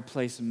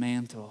fireplace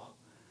mantle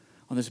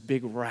on this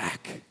big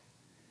rack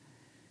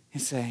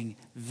and saying,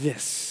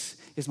 this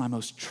is my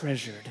most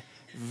treasured,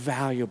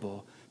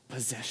 valuable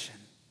possession.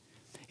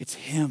 It's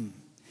Him.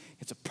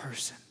 It's a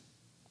person.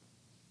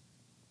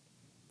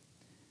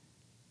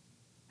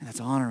 And that's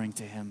honoring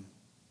to Him.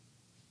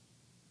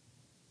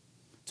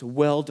 It's a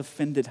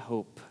well-defended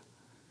hope.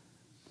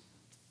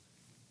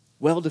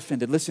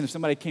 Well-defended. Listen, if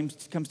somebody comes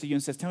to you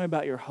and says, tell me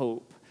about your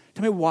hope.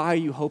 Tell me why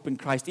you hope in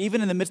Christ.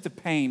 Even in the midst of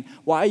pain,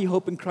 why you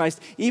hope in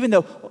Christ. Even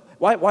though,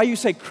 why you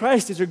say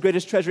Christ is your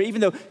greatest treasure, even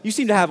though you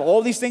seem to have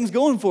all these things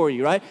going for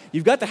you, right?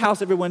 You've got the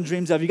house everyone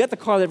dreams of. You got the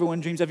car that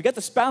everyone dreams of. You got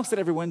the spouse that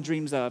everyone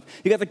dreams of.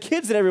 You got the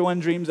kids that everyone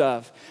dreams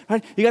of,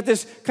 right? You got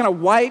this kind of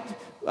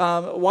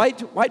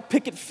white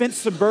picket fence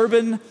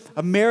suburban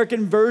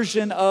American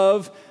version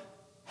of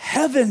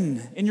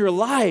heaven in your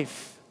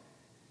life.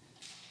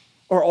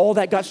 Or all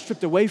that got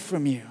stripped away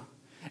from you.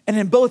 And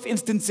in both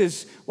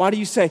instances, why do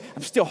you say,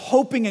 I'm still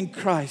hoping in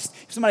Christ?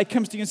 If somebody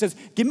comes to you and says,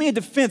 give me a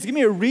defense, give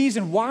me a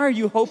reason, why are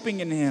you hoping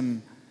in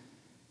Him?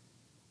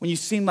 When you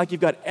seem like you've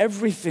got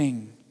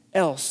everything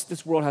else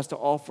this world has to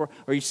offer,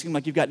 or you seem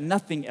like you've got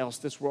nothing else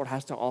this world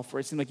has to offer.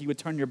 It seems like you would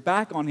turn your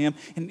back on Him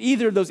in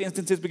either of those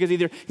instances because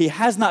either He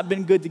has not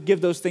been good to give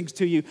those things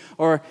to you,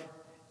 or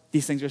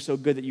these things are so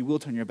good that you will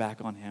turn your back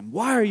on Him.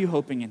 Why are you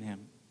hoping in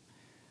Him?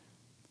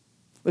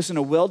 Listen,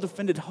 a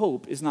well-defended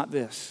hope is not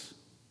this.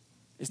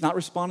 It's not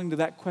responding to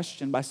that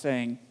question by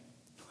saying,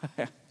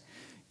 you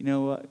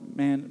know what,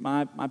 man,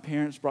 my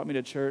parents brought me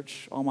to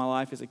church all my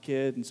life as a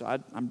kid, and so I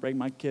bring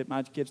my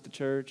kids to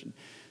church, and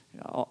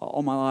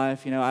all my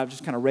life, I was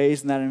just kind of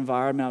raised in that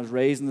environment. I was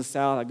raised in the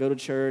South. I go to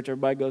church.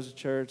 Everybody goes to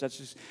church.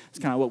 That's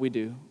kind of what we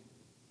do.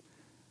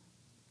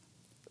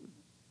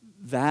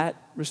 That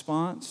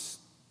response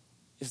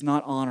is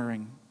not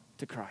honoring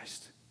to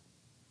Christ.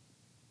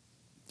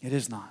 It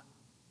is not.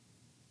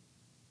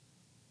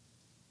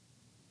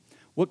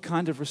 What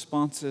kind of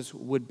responses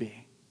would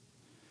be?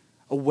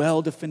 A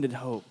well-defended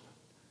hope.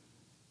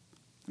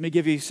 Let me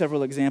give you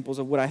several examples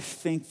of what I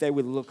think they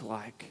would look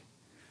like.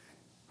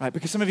 Right?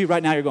 Because some of you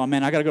right now, you're going,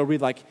 man, I got to go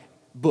read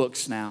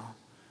books now.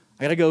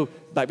 I got to go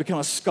become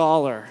a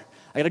scholar.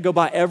 I got to go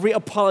buy every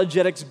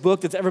apologetics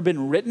book that's ever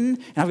been written,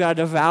 and I've got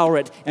to devour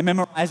it and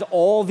memorize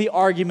all the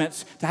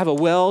arguments to have a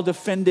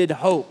well-defended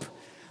hope.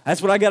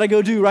 That's what I got to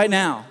go do right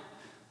now.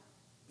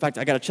 In fact,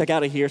 I got to check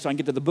out of here so I can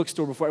get to the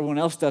bookstore before everyone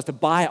else does to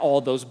buy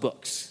all those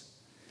books.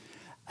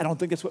 I don't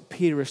think that's what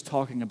Peter is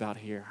talking about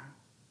here.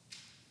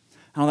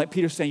 I don't like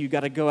Peter saying you got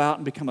to go out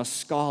and become a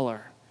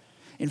scholar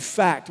In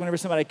fact, whenever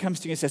somebody comes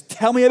to you and says,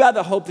 tell me about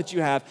the hope that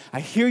you have, I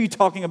hear you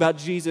talking about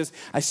Jesus.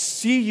 I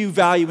see you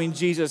valuing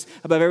Jesus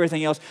above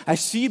everything else. I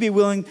see you be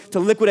willing to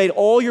liquidate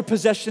all your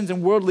possessions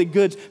and worldly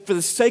goods for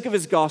the sake of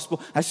his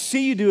gospel. I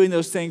see you doing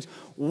those things.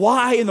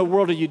 Why in the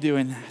world are you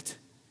doing that?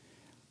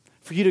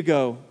 For you to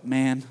go,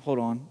 man, hold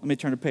on. Let me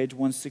turn to page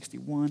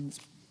 161, this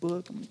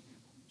book.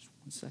 Just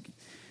 1 second.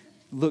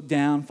 Look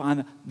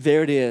down,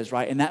 there it is,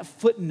 right? And that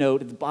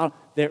footnote at the bottom,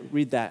 there,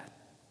 read that.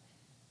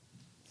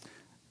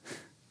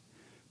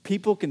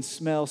 People can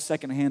smell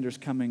second-handers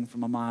coming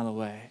from a mile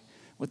away.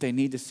 What they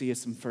need to see is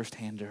some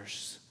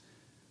first-handers.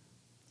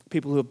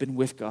 People who have been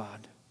with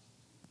God.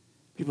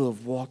 People who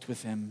have walked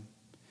with him.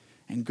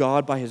 And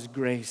God, by his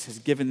grace, has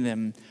given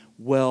them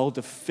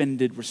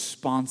well-defended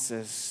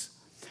responses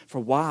for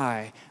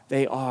why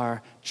they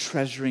are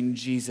treasuring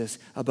Jesus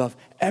above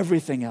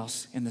everything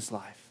else in this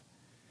life.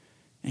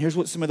 And here's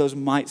what some of those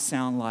might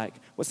sound like,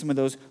 what some of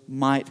those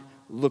might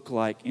look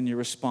like in your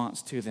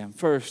response to them.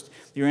 First,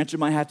 your answer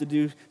might have to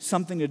do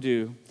something to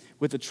do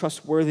with the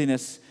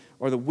trustworthiness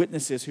or the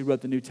witnesses who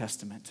wrote the New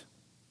Testament.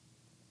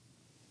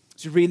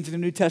 As you're reading through the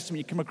New Testament,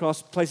 you come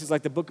across places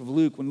like the book of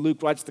Luke, when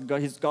Luke writes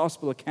his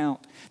gospel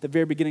account, the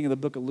very beginning of the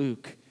book of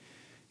Luke.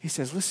 He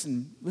says,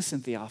 listen,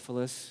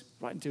 Theophilus,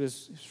 writing to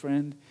his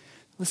friend,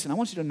 listen, I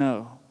want you to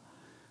know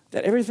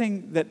that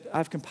everything that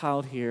I've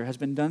compiled here has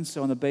been done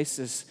so on the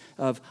basis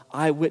of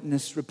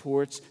eyewitness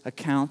reports,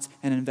 accounts,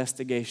 and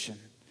investigation.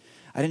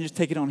 I didn't just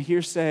take it on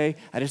hearsay.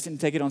 I just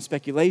didn't take it on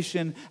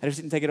speculation. I just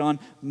didn't take it on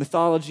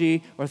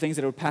mythology or things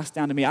that were passed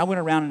down to me. I went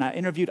around and I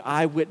interviewed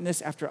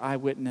eyewitness after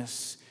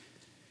eyewitness.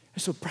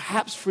 So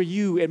perhaps for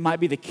you, it might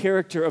be the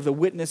character of the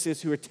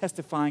witnesses who are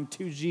testifying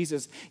to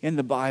Jesus in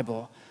the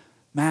Bible.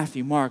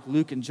 Matthew, Mark,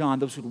 Luke, and John,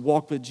 those who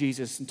walked with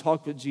Jesus and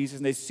talked with Jesus,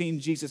 and they've seen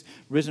Jesus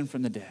risen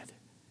from the dead.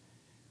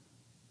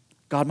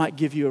 God might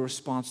give you a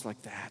response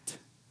like that.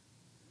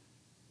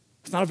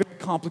 It's not a very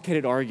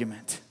complicated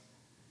argument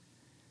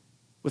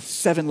with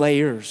 7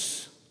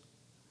 layers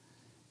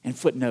and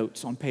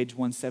footnotes on page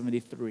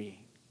 173.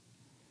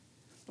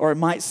 Or it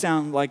might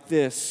sound like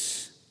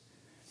this.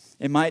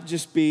 It might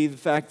just be the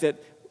fact that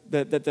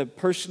the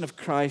person of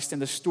Christ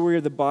and the story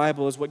of the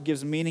Bible is what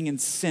gives meaning and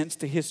sense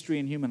to history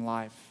and human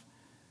life.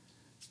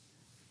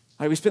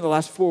 All right, we spent the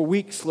last 4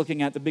 weeks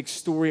looking at the big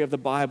story of the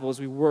Bible as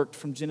we worked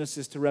from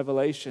Genesis to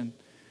Revelation,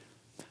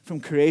 from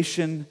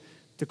creation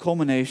to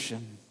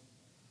culmination.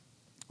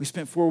 We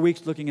spent 4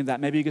 weeks looking at that.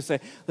 Maybe you could say,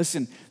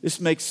 listen,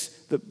 this makes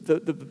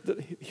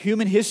the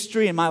human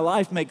history in my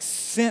life makes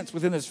sense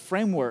within this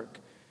framework.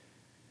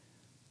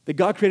 That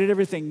God created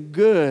everything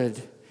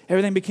good.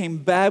 Everything became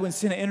bad when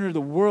sin entered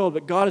the world,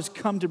 but God has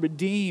come to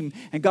redeem,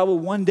 and God will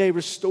one day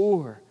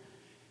restore.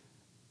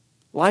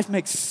 Life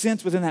makes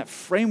sense within that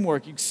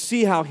framework. You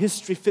see how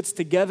history fits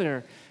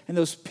together in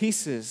those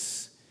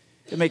pieces.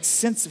 It makes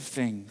sense of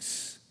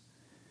things.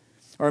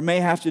 Or it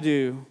may have to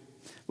do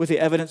with the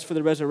evidence for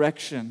the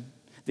resurrection,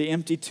 the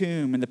empty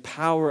tomb, and the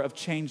power of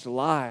changed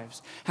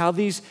lives. How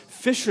these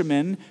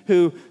fishermen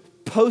who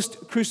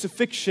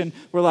post-crucifixion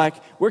were like,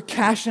 we're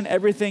cashing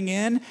everything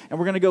in and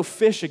we're going to go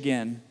fish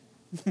again.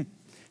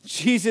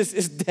 Jesus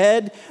is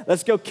dead.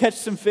 Let's go catch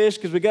some fish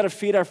because we got to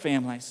feed our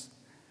families.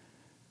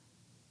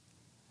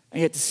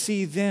 And yet to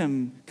see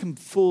them come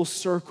full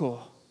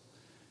circle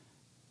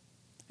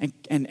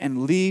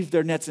and leave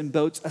their nets and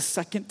boats a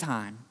second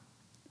time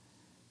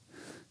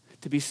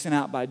to be sent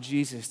out by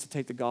Jesus to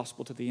take the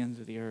gospel to the ends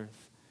of the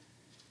earth.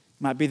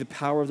 It might be the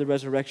power of the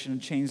resurrection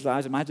and changed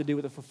lives. It might have to do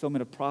with the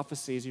fulfillment of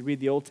prophecy. As you read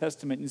the Old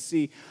Testament and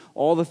see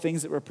all the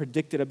things that were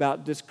predicted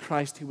about this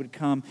Christ who would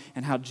come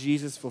and how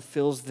Jesus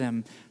fulfills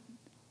them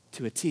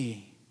to a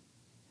T.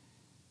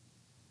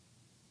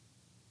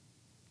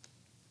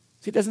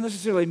 See, it doesn't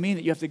necessarily mean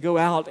that you have to go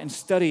out and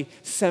study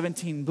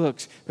 17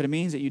 books, but it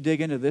means that you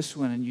dig into this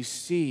one and you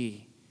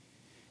see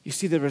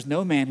there was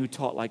no man who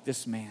taught like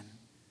this man.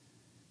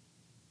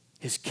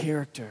 His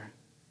character,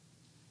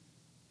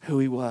 who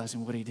he was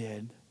and what he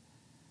did.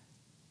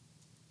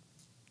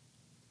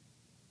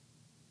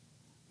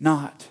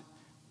 Not,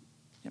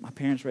 my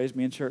parents raised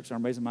me in church, so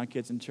I'm raising my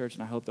kids in church,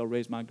 and I hope they'll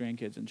raise my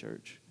grandkids in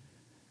church.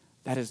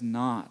 That is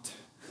not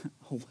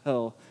a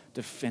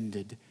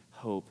well-defended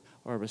hope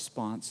or a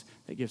response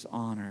that gives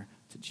honor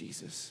to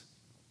Jesus.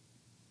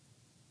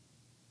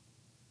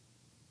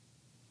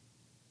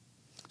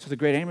 So the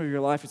great aim of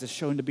your life is to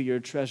show him to be your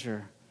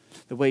treasure.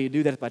 The way you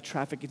do that is by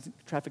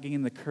trafficking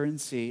in the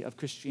currency of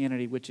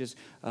Christianity, which is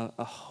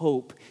a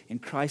hope in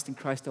Christ and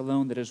Christ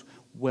alone that is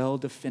well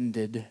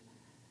defended.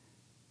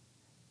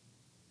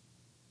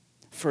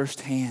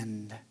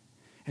 Firsthand,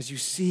 as you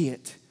see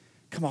it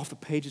come off the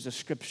pages of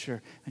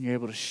Scripture, and you're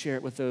able to share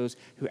it with those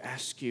who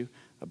ask you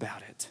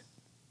about it.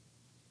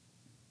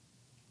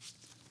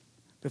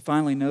 But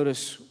finally,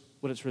 notice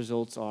what its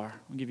results are.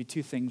 I'll give you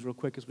 2 things real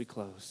quick as we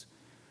close.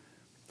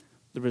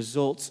 The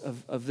results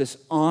of this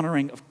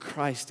honoring of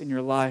Christ in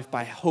your life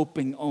by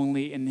hoping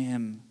only in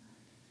him.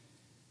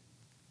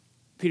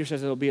 Peter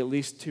says there'll be at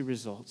least 2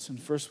 results. And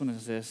the first one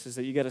is this, is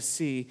that you got to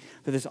see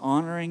that this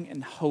honoring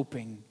and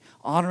hoping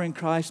Honoring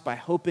Christ by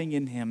hoping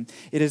in him.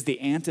 It is the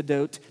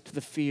antidote to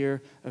the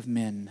fear of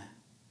men.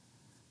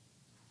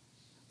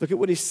 Look at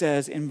what he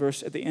says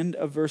at the end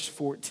of verse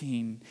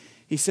 14.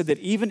 He said that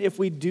even if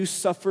we do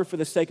suffer for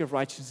the sake of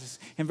righteousness.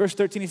 In verse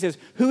 13 he says,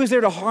 who is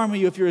there to harm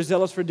you if you're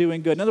zealous for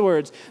doing good? In other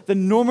words, the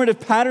normative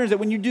pattern is that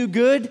when you do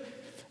good,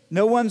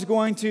 no one's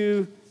going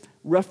to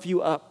rough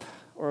you up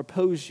or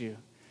oppose you.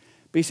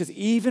 But he says,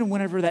 even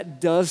whenever that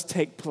does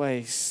take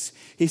place,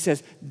 he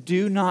says,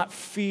 do not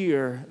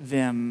fear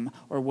them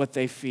or what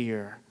they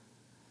fear.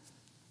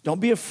 Don't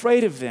be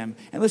afraid of them.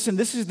 And listen,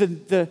 this is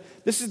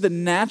the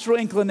natural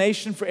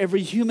inclination for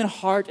every human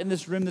heart in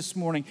this room this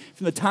morning.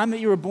 From the time that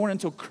you were born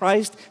until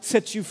Christ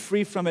sets you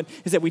free from it,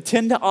 is that we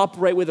tend to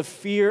operate with a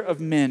fear of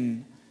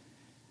men.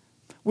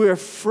 We're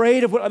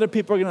afraid of what other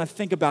people are going to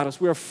think about us.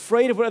 We're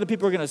afraid of what other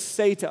people are going to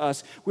say to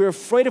us. We're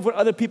afraid of what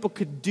other people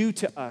could do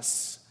to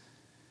us.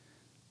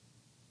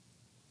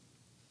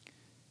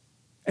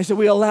 And so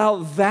we allow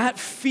that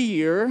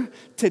fear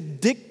to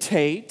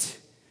dictate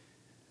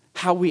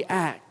how we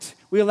act.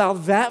 We allow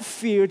that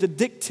fear to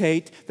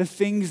dictate the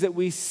things that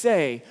we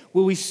say.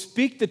 Will we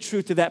speak the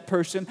truth to that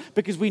person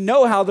because we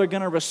know how they're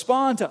going to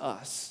respond to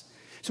us?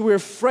 So we're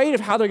afraid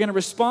of how they're going to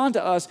respond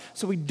to us,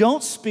 so we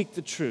don't speak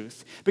the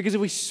truth. Because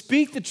if we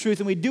speak the truth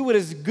and we do what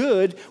is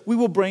good, we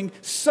will bring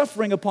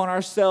suffering upon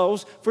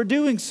ourselves for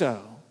doing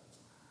so.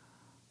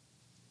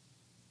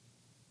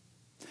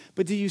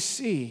 But do you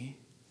see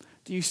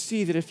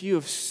that if you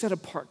have set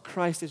apart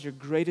Christ as your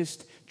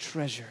greatest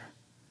treasure,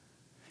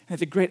 and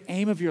that the great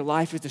aim of your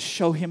life is to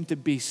show him to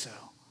be so,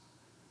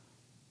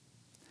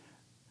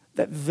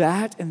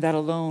 that and that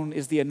alone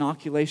is the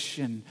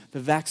inoculation, the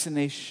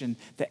vaccination,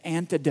 the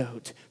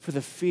antidote for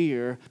the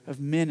fear of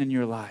men in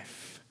your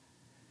life.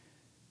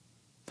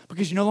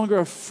 Because you're no longer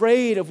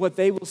afraid of what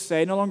they will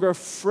say, no longer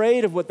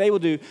afraid of what they will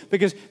do,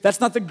 because that's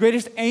not the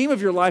greatest aim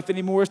of your life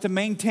anymore, is to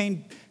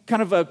maintain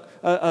kind of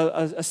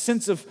a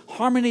sense of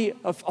harmony,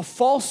 a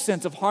false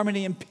sense of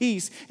harmony and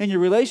peace in your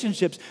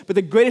relationships. But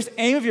the greatest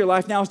aim of your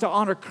life now is to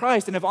honor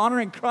Christ. And if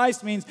honoring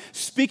Christ means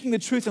speaking the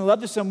truth and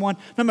love to someone,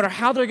 no matter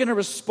how they're going to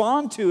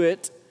respond to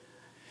it,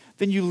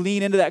 then you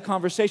lean into that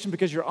conversation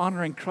because you're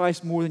honoring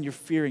Christ more than you're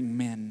fearing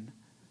men.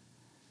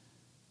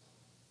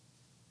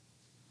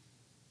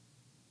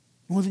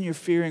 More than you're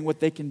fearing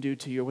what they can do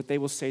to you or what they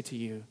will say to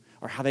you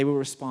or how they will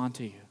respond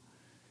to you.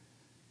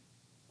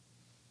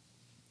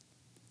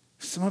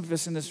 Some of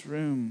us in this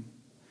room,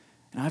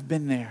 and I've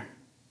been there,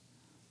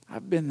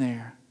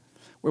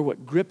 where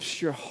what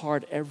grips your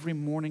heart every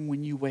morning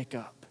when you wake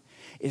up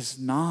is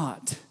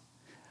not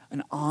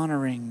an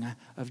honoring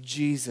of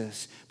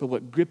Jesus, but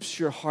what grips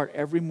your heart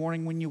every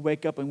morning when you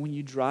wake up and when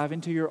you drive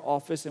into your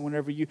office and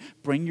whenever you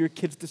bring your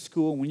kids to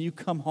school and when you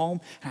come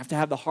home and have to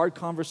have the hard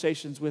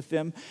conversations with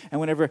them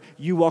and whenever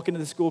you walk into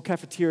the school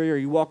cafeteria or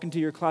you walk into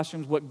your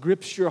classrooms, what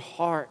grips your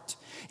heart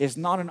is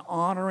not an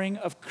honoring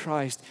of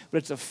Christ, but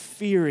it's a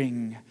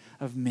fearing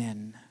of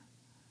men.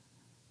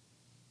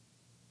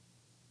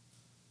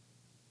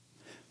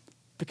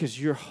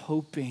 Because you're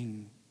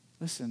hoping,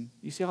 listen,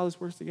 you see how this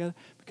works together?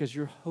 Because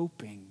you're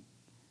hoping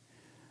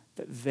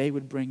that they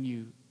would bring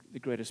you the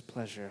greatest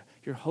pleasure.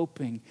 You're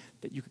hoping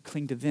that you could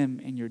cling to them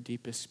in your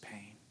deepest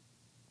pain.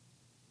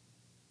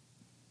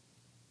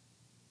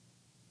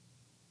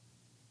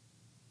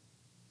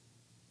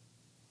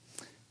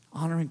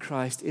 Honoring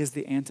Christ is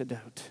the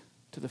antidote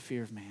to the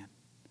fear of man.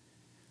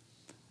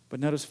 But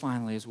notice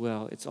finally as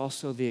well, it's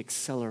also the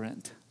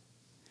accelerant.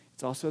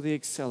 It's also the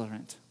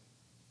accelerant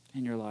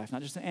in your life.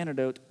 Not just an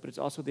antidote, but it's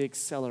also the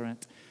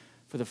accelerant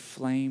for the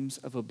flames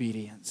of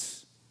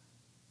obedience.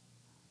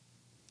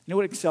 You know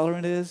what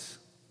accelerant is?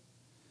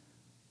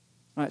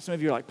 All right, some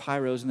of you are like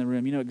pyros in the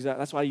room. You know exactly.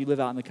 That's why you live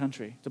out in the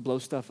country, to blow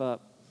stuff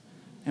up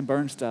and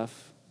burn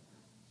stuff,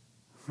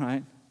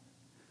 right?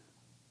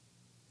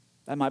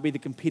 That might be the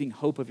competing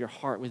hope of your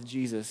heart with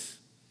Jesus.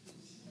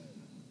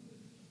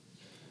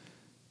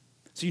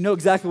 So you know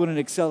exactly what an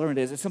accelerant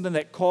is. It's something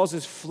that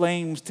causes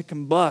flames to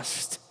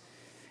combust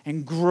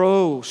and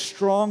grow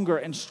stronger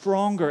and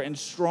stronger and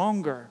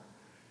stronger.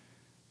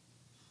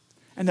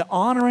 And the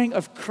honoring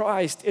of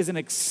Christ is an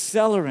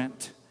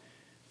accelerant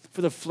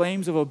for the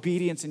flames of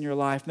obedience in your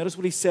life. Notice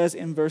what he says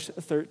in verse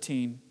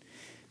 13.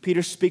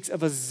 Peter speaks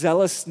of a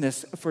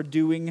zealousness for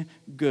doing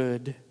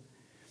good.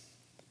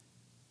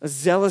 A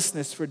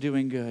zealousness for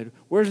doing good.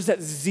 Where does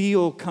that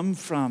zeal come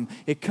from?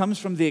 It comes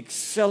from the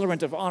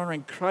accelerant of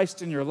honoring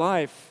Christ in your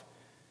life.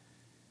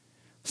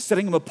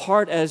 Setting him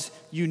apart as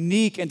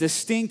unique and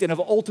distinct and of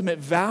ultimate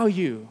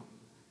value.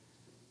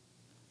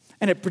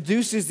 And it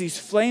produces these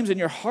flames in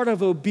your heart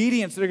of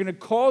obedience that are going to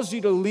cause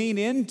you to lean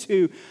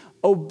into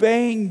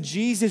obeying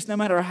Jesus no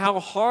matter how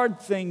hard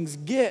things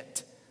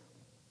get.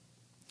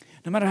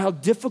 No matter how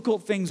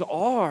difficult things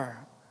are.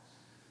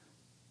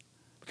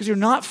 Because you're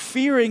not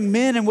fearing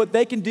men and what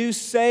they can do,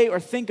 say, or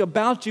think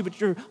about you, but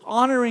you're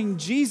honoring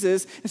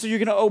Jesus, and so you're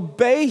going to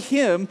obey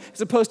him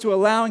as opposed to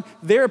allowing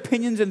their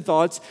opinions and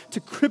thoughts to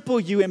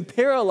cripple you and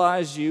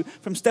paralyze you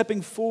from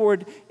stepping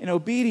forward in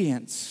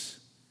obedience.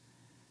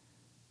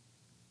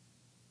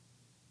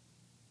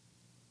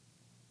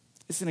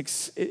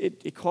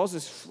 it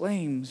causes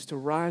flames to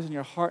rise in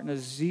your heart and a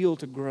zeal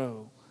to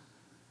grow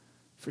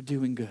for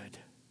doing good,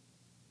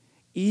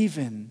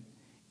 even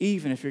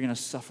if you're going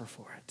to suffer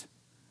for it.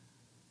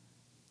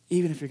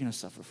 Even if you're going to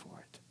suffer for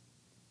it.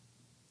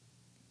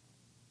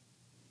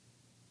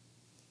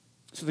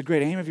 So the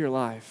great aim of your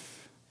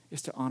life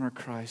is to honor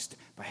Christ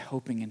by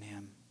hoping in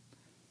him,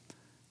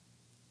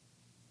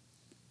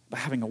 by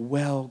having a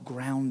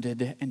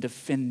well-grounded and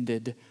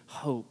defended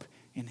hope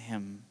in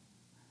him.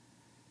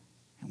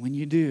 And when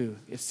you do,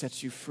 it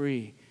sets you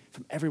free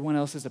from everyone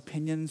else's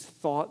opinions,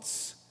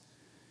 thoughts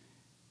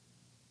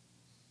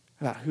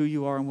about who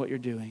you are and what you're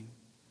doing.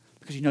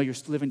 Because you know you're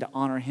living to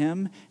honor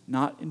him,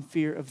 not in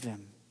fear of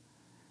them.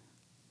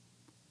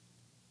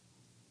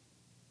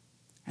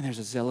 And there's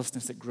a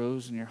zealousness that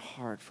grows in your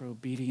heart for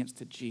obedience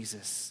to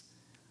Jesus.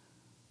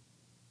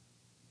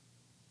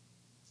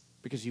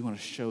 Because you want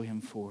to show him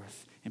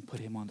forth and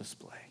put him on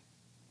display.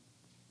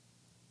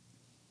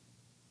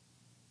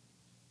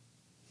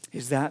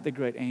 Is that the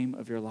great aim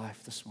of your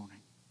life this morning?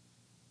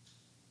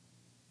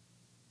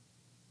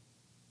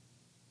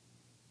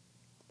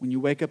 When you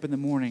wake up in the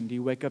morning, do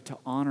you wake up to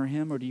honor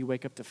him or do you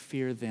wake up to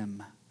fear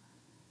them?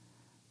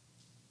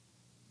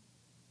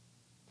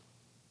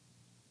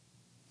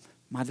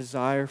 My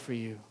desire for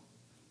you,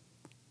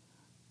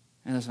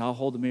 and listen, I'll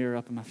hold the mirror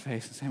up in my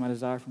face and say my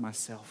desire for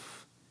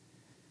myself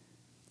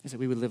is that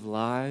we would live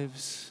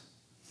lives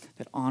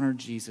that honor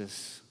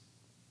Jesus.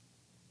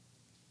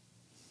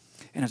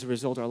 And as a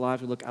result, our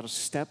lives would look out of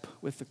step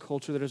with the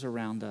culture that is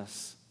around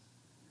us,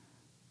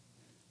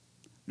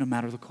 no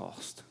matter the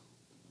cost.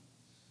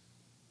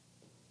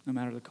 No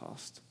matter the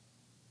cost.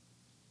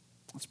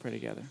 Let's pray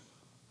together.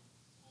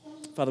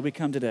 Father, we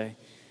come today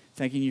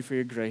thanking you for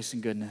your grace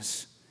and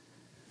goodness.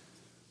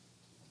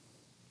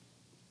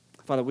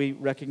 Father, we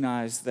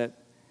recognize that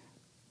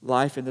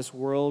life in this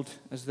world,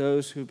 as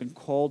those who've been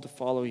called to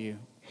follow you,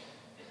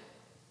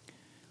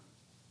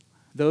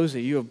 those that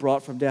you have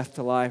brought from death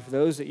to life,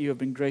 those that you have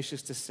been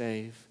gracious to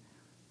save.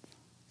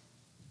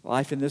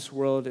 Life in this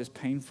world is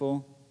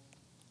painful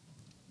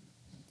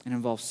and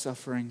involves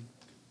suffering.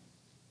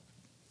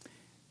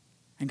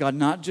 And God,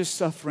 not just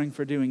suffering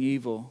for doing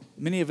evil.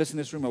 Many of us in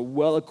this room are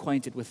well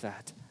acquainted with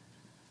that.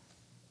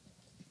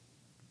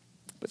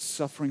 But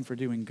suffering for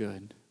doing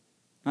good.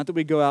 Not that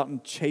we go out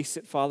and chase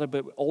it, Father,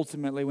 but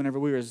ultimately, whenever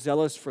we are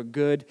zealous for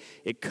good,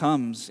 it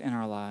comes in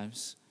our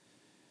lives.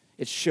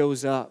 It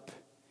shows up.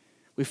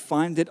 We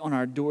find it on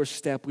our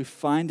doorstep. We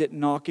find it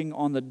knocking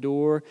on the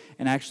door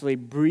and actually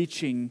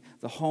breaching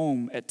the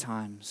home at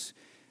times.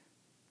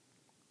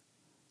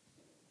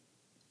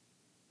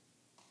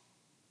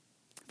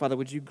 Father,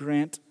 would you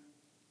grant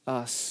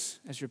us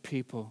as your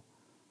people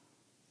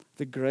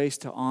the grace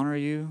to honor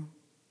you,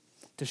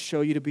 to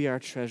show you to be our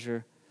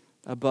treasure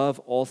above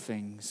all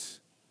things,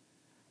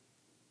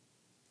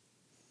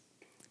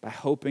 by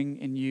hoping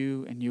in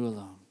you and you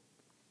alone.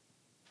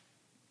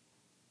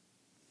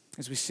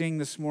 As we sing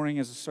this morning,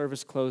 as the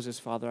service closes,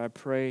 Father, I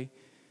pray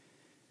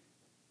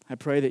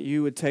that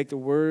you would take the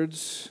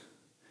words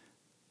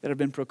that have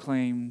been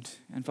proclaimed,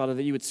 and Father,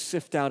 that you would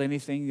sift out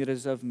anything that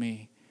is of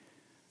me,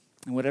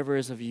 and whatever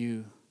is of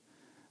you,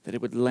 that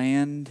it would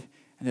land,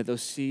 and that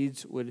those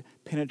seeds would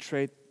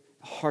penetrate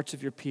the hearts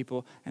of your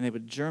people, and they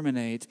would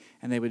germinate,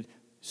 and they would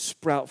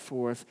sprout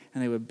forth,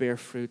 and they would bear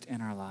fruit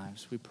in our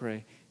lives. We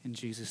pray in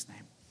Jesus'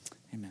 name.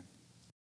 Amen.